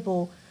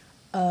incredible,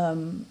 I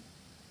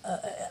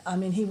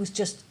mean, he was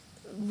just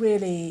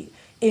really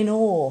in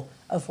awe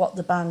of what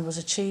the band was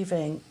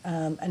achieving.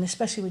 And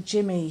especially with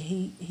Jimmy,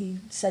 he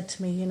said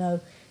to me, you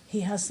know,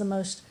 he has the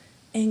most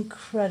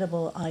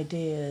incredible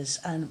ideas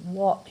and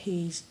what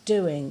he's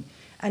doing.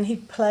 And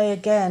he'd play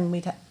again,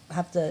 we'd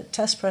have the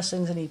test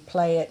pressings and he'd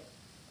play it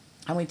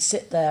and we'd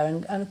sit there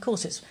and of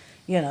course it's,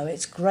 you know,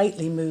 it's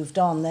greatly moved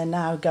on. They're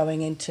now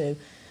going into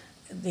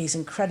these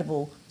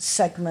incredible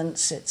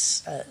segments.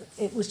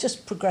 It was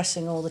just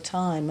progressing all the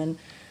time. And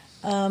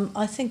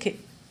I think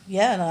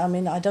I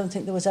mean, I don't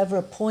think there was ever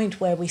a point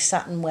where we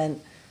sat and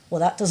went, well,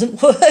 that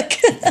doesn't work.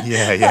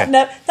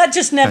 That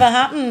just never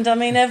happened. I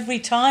mean, every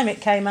time it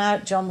came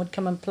out, John would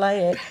come and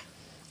play it.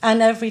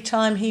 And every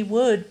time he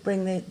would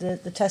bring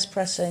the test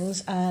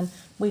pressings and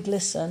we'd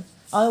listen.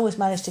 I always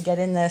managed to get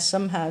in there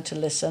somehow to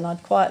listen.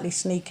 I'd quietly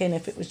sneak in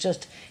if it was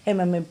just him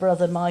and my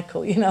brother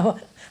Michael, you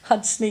know.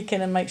 I'd sneak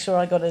in and make sure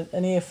I got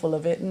an earful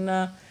of it. And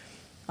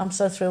I'm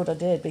so thrilled I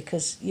did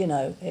because, you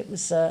know, it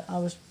was I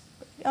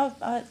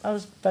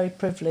was very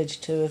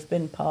privileged to have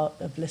been part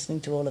of listening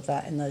to all of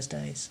that in those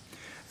days.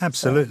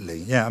 Absolutely,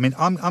 yeah. I mean,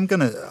 I'm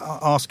going to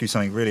ask you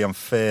something really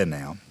unfair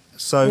now.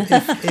 So,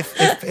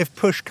 if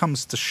push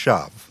comes to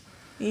shove,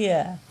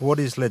 what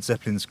is Led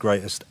Zeppelin's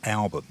greatest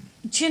album?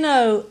 Do you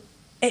know,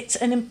 it's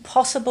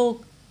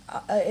impossible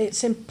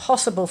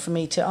for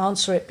me to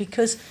answer it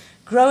because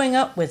growing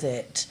up with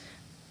it,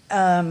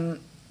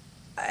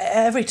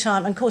 every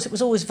time, and of course, it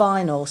was always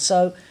vinyl,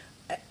 so.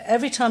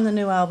 Every time the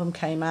new album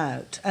came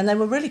out, and they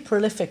were really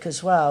prolific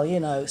as well, you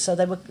know, so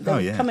they were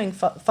coming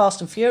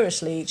fast and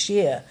furiously each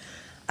year.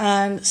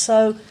 And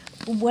so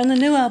when the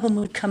new album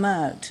would come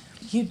out,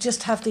 you'd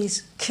just have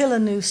these killer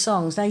new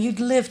songs. Now, you'd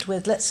lived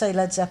with, let's say,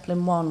 Led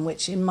Zeppelin 1,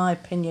 which, in my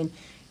opinion,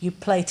 you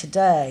play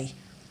today,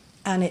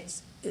 and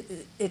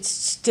it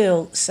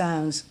still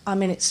sounds, I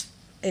mean,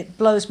 it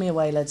blows me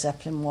away, Led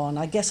Zeppelin 1.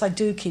 I guess I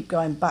do keep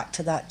going back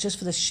to that just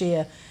for the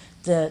sheer...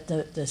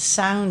 The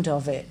sound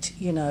of it,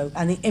 you know,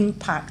 and the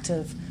impact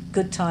of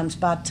Good Times,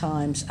 Bad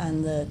Times,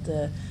 and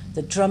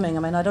the drumming.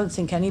 I mean, I don't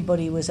think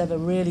anybody was ever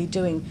really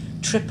doing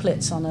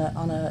triplets on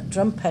a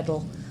drum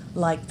pedal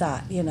like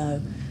that, you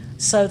know.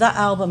 So that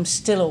album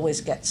still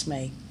always gets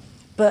me.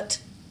 But,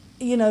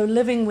 you know,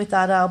 living with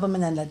that album,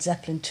 and then Led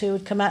Zeppelin 2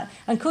 would come out,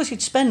 and of course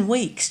you'd spend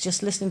weeks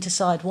just listening to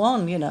side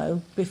one, you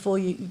know, before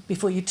you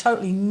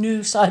totally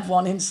knew side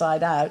one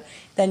inside out.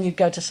 Then you'd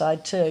go to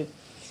side two.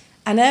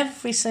 And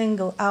every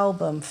single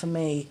album for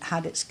me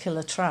had its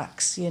killer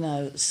tracks, you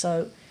know.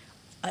 So,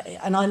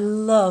 I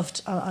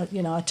loved,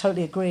 you know, I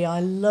totally agree. I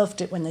loved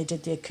it when they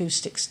did the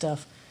acoustic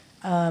stuff.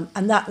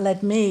 And that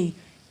led me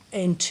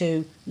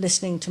into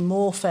listening to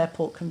more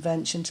Fairport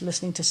Convention, to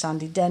listening to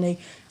Sandy Denny,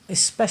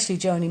 especially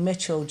Joni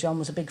Mitchell. John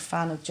was a big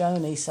fan of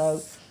Joni,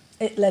 so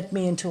it led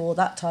me into all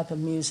that type of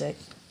music.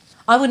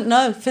 I wouldn't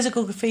know.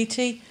 Physical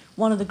Graffiti,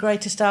 one of the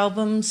greatest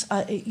albums.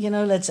 You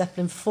know, Led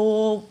Zeppelin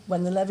 4,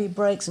 When the Levee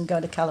Breaks, and Go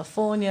to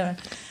California.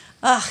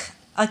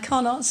 I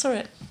can't answer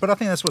it. But I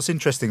think that's what's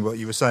interesting, what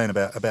you were saying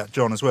about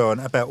John as well, and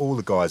about all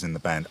the guys in the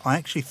band. I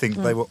actually think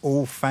they were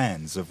all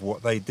fans of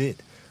what they did,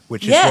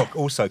 which is what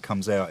also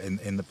comes out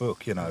in the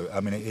book, you know.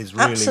 I mean, it is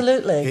really...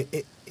 Absolutely.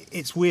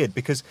 It's weird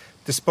because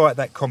despite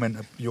that comment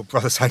of your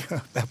brother saying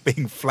about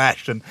being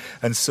flash and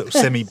sort of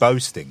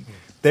semi-boasting,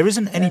 there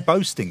isn't any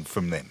boasting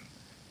from them.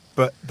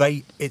 But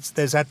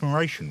there's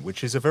admiration,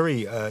 which is a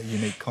very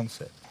unique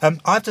concept.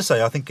 I have to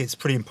say, I think it's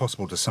pretty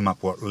impossible to sum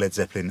up what Led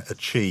Zeppelin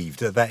achieved.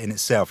 That in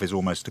itself is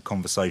almost a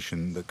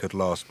conversation that could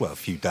last, well, a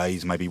few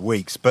days, maybe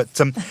weeks. But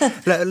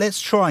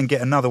let's try and get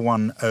another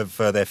one of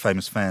their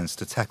famous fans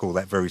to tackle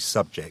that very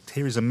subject.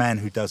 Here is a man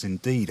who does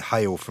indeed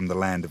hail from the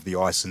land of the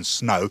ice and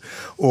snow,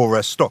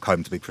 or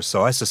Stockholm to be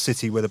precise, a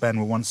city where the band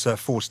were once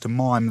forced to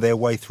mime their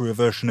way through a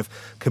version of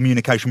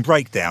Communication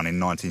Breakdown in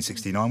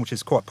 1969, which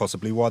is quite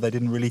possibly why they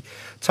didn't really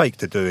take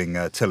to doing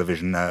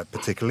television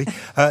particularly.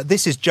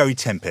 This is Joey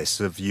Tempest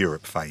of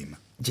Europe fame.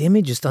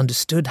 Jimmy just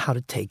understood how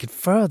to take it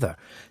further,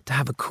 to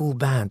have a cool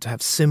band, to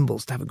have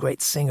cymbals, to have a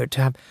great singer,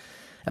 to have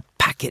a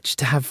package,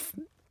 to have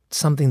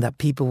something that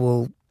people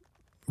will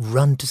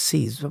run to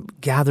see,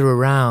 gather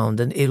around,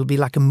 and it'll be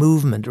like a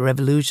movement, a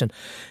revolution.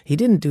 He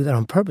didn't do that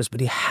on purpose, but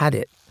he had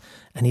it,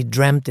 and he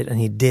dreamt it, and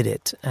he did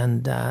it,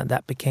 and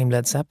that became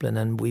Led Zeppelin,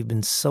 and we've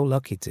been so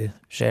lucky to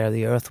share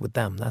the earth with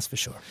them, that's for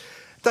sure.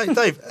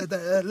 Dave,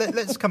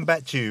 let's come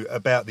back to you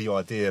about the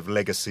idea of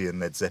legacy and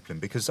Led Zeppelin,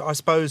 because I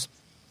suppose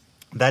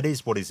that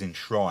is what is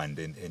enshrined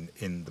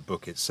in the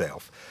book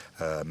itself.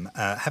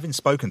 Having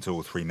spoken to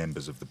all three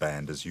members of the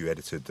band as you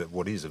edited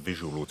what is a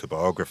visual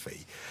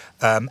autobiography,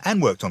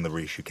 and worked on the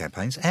reissue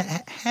campaigns,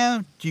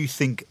 how do you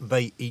think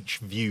they each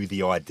view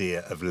the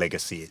idea of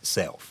legacy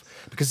itself?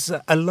 Because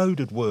it's a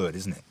loaded word,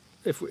 isn't it?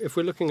 If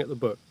we're looking at the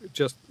book,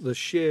 just the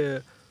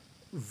sheer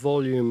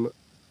volume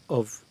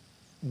of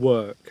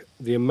work,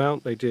 the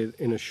amount they did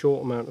in a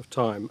short amount of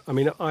time. I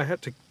mean, I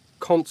had to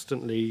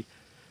constantly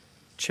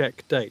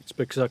check dates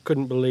because I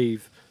couldn't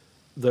believe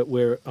that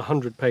we're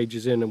 100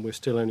 pages in and we're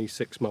still only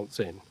 6 months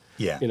in.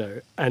 Yeah. You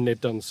know, and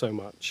they've done so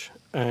much.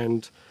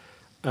 And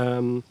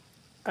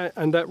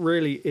that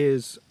really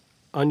is,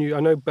 I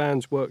know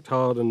bands worked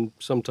hard and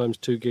sometimes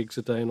 2 gigs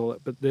a day and all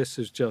that, but this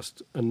is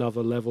just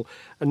another level.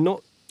 And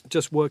not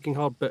just working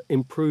hard, but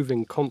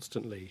improving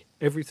constantly.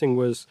 Everything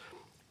was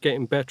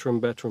getting better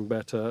and better and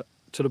better,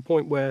 to the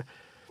point where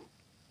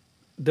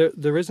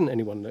there isn't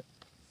anyone that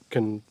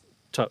can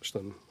touch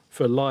them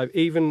for live,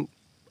 even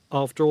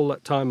after all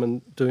that time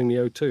and doing the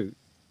O2.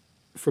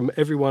 From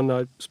everyone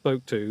I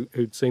spoke to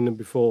who'd seen them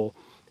before,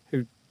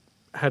 who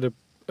had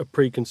a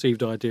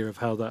preconceived idea of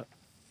how that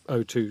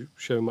O2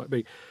 show might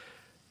be,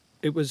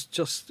 it was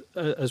just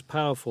as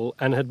powerful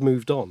and had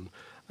moved on.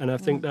 And I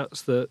think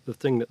that's the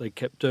thing that they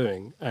kept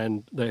doing,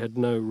 and they had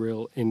no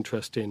real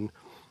interest in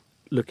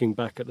looking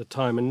back at the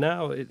time. And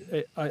now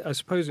I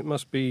suppose it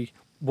must be,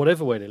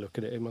 whatever way they look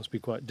at it, it must be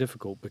quite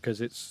difficult,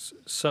 because it's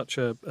such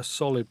a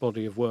solid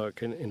body of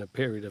work in a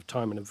period of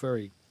time, in a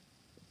very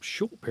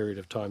short period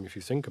of time if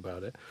you think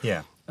about it.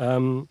 Yeah. I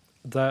don't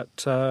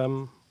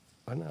know,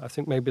 I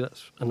think maybe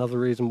that's another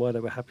reason why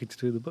they were happy to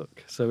do the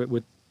book, so it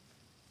would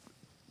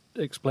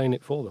explain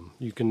it for them.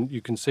 You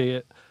can see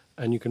it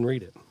and you can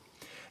read it.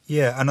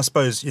 Yeah, and I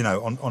suppose, you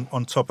know,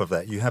 on top of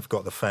that, you have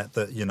got the fact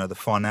that, you know, the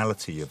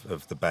finality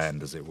of the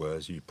band, as it were,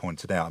 as you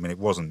pointed out. I mean, it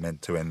wasn't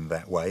meant to end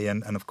that way,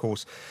 and of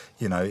course,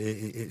 you know,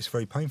 it's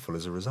very painful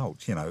as a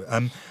result, you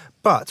know.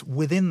 But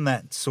within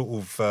that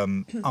sort of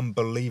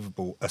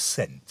unbelievable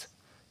ascent,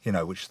 you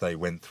know, which they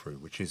went through,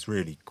 which is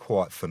really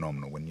quite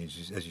phenomenal when you,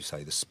 as you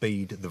say, the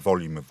speed, the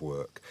volume of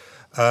work.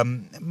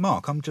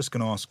 Mark, I'm just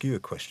going to ask you a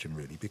question,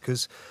 really,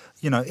 because,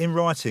 you know, in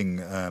writing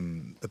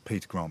the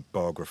Peter Grant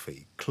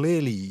biography,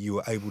 clearly you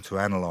were able to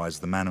analyse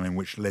the manner in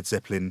which Led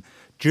Zeppelin,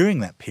 during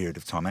that period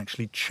of time,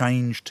 actually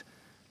changed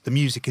the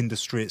music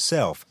industry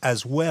itself,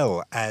 as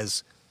well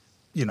as,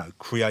 you know,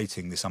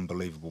 creating this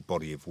unbelievable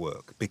body of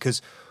work.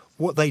 Because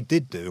what they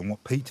did do, and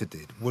what Peter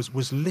did,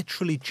 was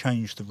literally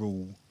change the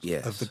rules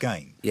of the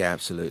game. Yeah,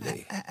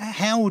 absolutely.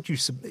 How would you,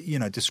 you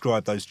know,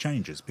 describe those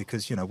changes?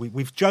 Because, you know,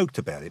 we've joked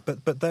about it,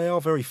 but they are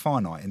very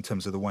finite in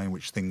terms of the way in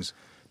which things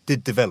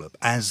did develop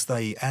as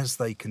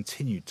they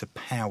continued to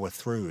power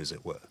through, as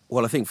it were.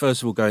 Well, I think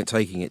first of all,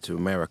 taking it to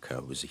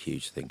America was a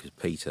huge thing, because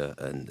Peter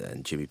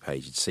and Jimmy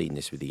Page had seen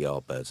this with the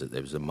Yardbirds, that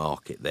there was a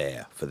market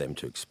there for them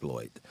to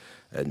exploit,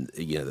 and,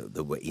 you know,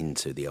 that were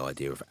into the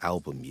idea of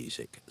album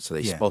music. So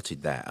they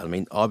spotted that. I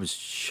mean, I was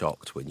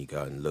shocked when you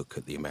go and look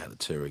at the amount of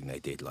touring they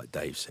did, like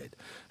Dave said.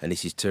 And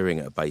this is touring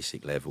at a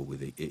basic level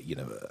with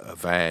a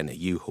van, a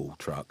U-Haul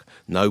truck.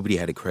 Nobody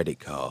had a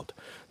credit card.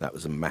 That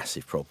was a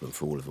massive problem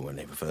for all of them when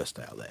they were first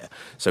out there.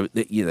 So,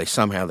 you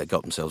know, they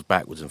got themselves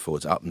backwards and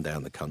forwards, up and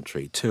down the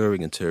country,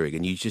 touring,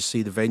 and you just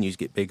see the venues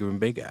get bigger and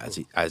bigger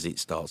as it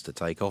starts to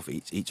take off.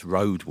 It's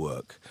road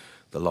work,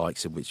 the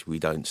likes of which we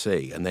don't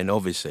see. And then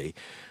obviously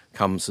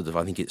comes sort of,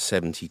 I think it's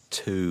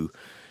 72,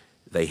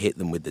 they hit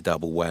them with the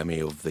double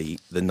whammy of the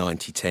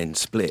 90-10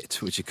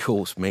 split, which of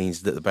course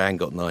means that the band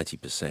got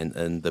 90%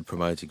 and the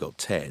promoter got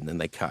 10, and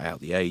they cut out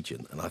the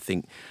agent. And I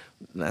think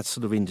that's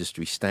sort of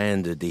industry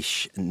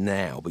standard-ish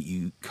now, but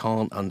you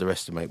can't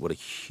underestimate what a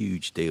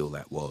huge deal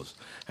that was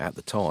at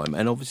the time.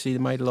 And obviously they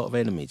made a lot of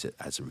enemies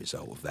as a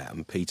result of that,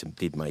 and Peter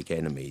did make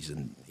enemies,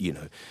 and, you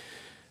know,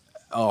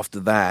 after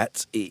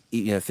that,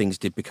 things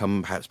did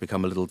become a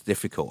little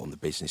difficult on the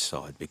business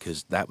side,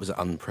 because that was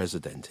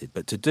unprecedented.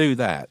 But to do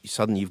that,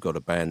 suddenly you've got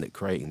a band that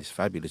creating this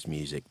fabulous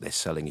music, they're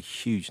selling a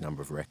huge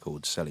number of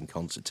records, selling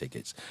concert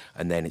tickets,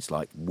 and then it's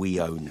like,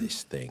 we own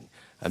this thing.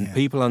 And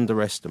people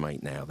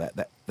underestimate now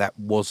that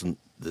wasn't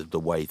the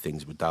way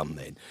things were done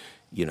then.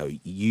 You know,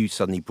 you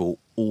suddenly brought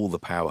all the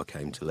power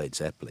came to Led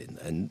Zeppelin,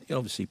 and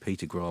obviously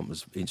Peter Grant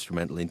was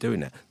instrumental in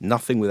doing that.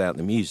 Nothing without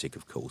the music,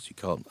 of course, you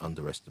can't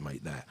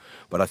underestimate that.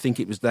 But I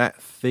think it was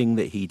that thing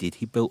that he did.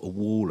 He built a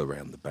wall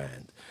around the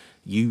band.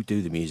 You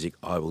do the music,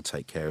 I will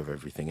take care of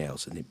everything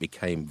else. And it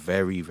became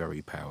very,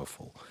 very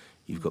powerful.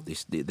 You've got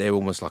this, they're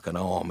almost like an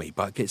army,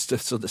 but it gets to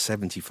sort of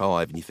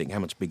 75 and you think, how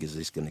much bigger is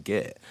this going to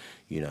get?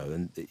 You know,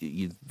 and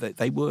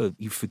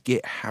you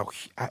forget how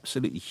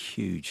absolutely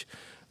huge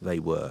they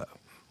were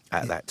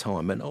at that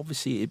time. And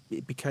obviously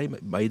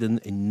it made an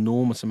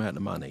enormous amount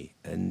of money.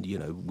 And, you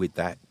know, with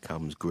that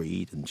comes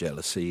greed and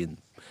jealousy and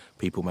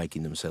people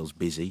making themselves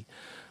busy,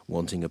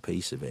 wanting a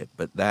piece of it.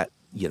 But that,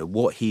 you know,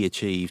 what he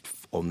achieved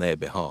on their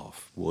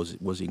behalf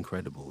was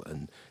incredible.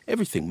 And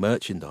everything,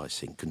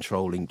 merchandising,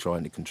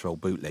 trying to control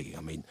bootlegging.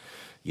 I mean,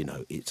 you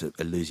know, it's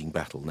a losing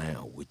battle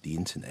now with the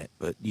internet.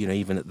 But, you know,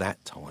 even at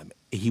that time,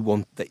 he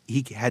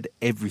had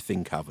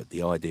everything covered.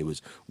 The idea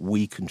was,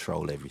 we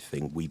control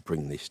everything. We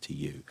bring this to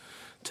you,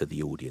 to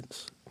the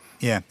audience.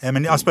 Yeah, I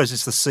mean, I suppose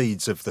it's the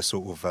seeds of the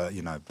sort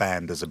of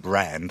band as a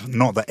brand.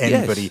 Not that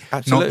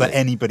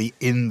anybody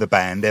in the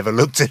band ever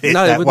looked at it.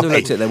 No, they wouldn't have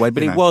looked at it that way,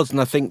 but it was. And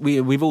I think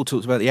we've all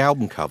talked about the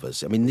album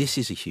covers. I mean, this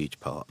is a huge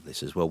part of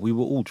this as well. We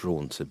were all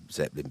drawn to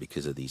Zeppelin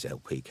because of these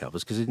LP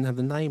covers, because they didn't have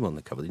the name on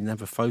the cover. They didn't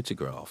have a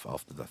photograph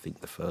after, I think,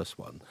 the first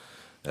one.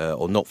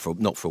 Or not for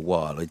a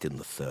while. They did in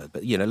the third,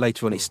 but you know,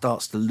 later on it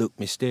starts to look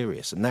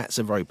mysterious, and that's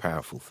a very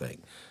powerful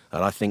thing.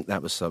 And I think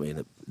that was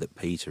something that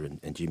Peter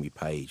and Jimmy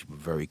Page were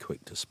very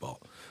quick to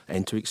spot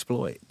and to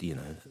exploit. You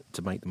know,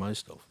 to make the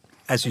most of.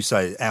 As you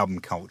say, album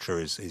culture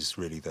is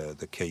really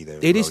the key there.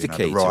 It is the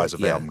key. The rise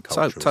of album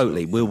culture.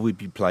 Totally. Will we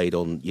be played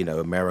on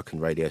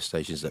American radio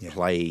stations that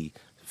play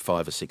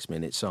 5 or 6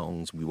 minute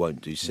songs? We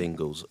won't do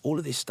singles. All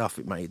of this stuff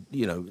it made.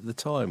 You know, at the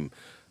time.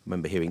 I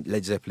remember hearing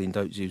Led Zeppelin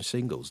don't do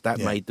singles. That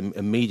made them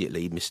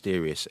immediately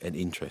mysterious and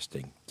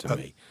interesting to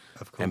me,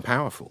 and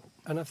powerful.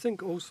 And I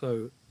think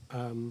also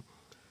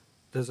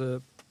there's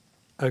a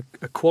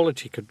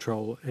quality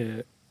control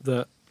here,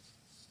 that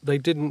they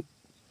didn't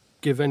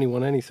give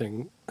anyone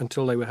anything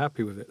until they were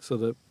happy with it.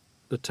 So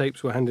the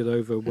tapes were handed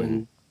over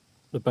when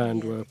the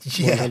band were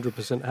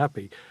 100%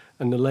 happy,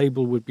 and the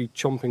label would be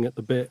chomping at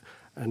the bit,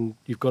 and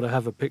you've got to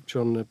have a picture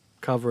on the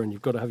cover and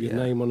you've got to have your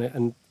name on it.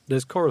 And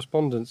there's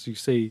correspondence you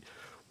see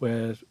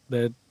where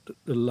the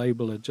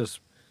label are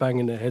just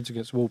banging their heads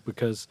against the wall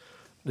because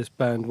this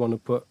band want to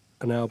put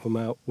an album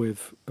out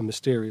with a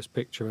mysterious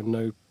picture and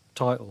no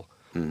title,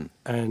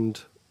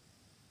 and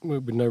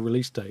with no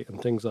release date and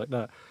things like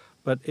that.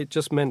 But it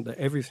just meant that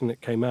everything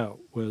that came out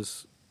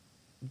was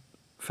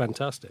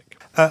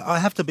fantastic. I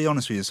have to be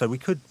honest with you. So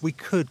we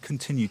could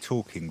continue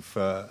talking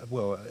for,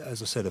 well,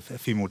 as I said, a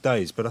few more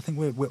days. But I think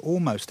we're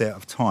almost out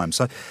of time.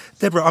 So,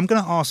 Deborah, I'm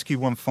going to ask you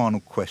one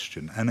final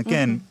question. And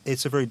again,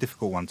 it's a very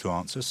difficult one to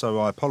answer. So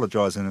I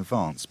apologise in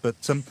advance. But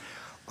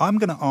I'm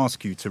going to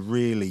ask you to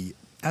really,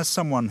 as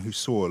someone who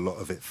saw a lot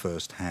of it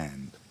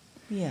firsthand,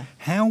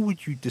 how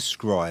would you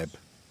describe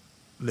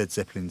Led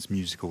Zeppelin's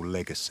musical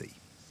legacy?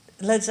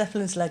 Led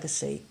Zeppelin's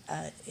legacy,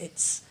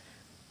 it's,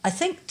 I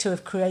think, to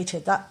have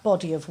created that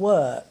body of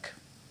work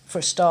for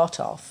a start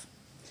off,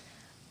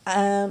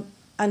 and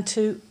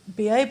to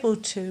be able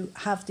to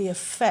have the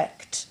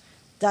effect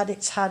that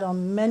it's had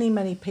on many,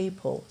 many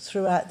people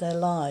throughout their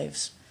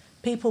lives,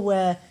 people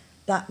where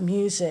that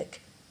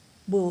music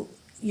will,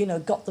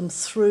 got them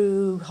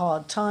through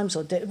hard times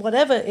or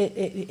whatever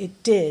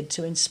it did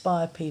to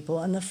inspire people.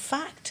 And the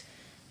fact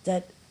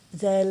that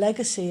their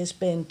legacy has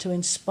been to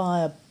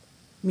inspire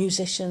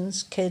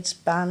musicians, kids,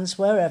 bands,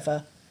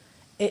 wherever,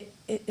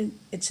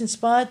 it's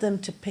inspired them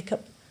to pick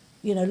up,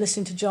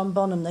 listening to John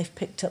Bonham, they've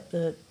picked up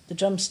the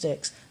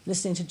drumsticks.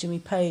 Listening to Jimmy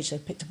Page,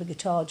 they've picked up a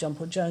guitar, John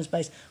Paul Jones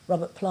bass.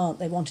 Robert Plant,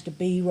 they wanted to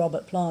be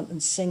Robert Plant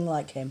and sing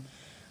like him.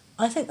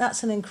 I think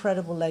that's an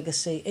incredible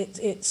legacy.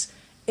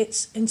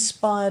 It's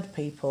inspired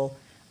people,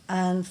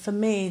 and for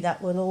me,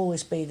 that will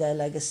always be their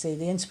legacy,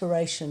 the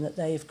inspiration that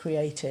they've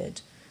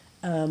created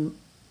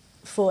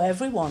for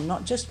everyone,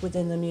 not just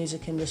within the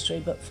music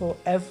industry, but for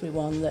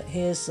everyone that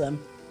hears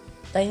them.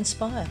 They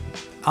inspire.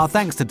 Our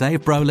thanks to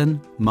Dave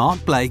Brolin,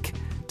 Mark Blake,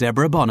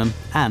 Deborah Bonham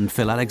and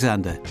Phil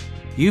Alexander.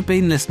 You've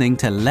been listening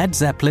to Led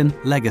Zeppelin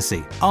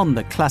Legacy on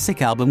the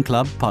Classic Album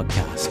Club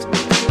podcast.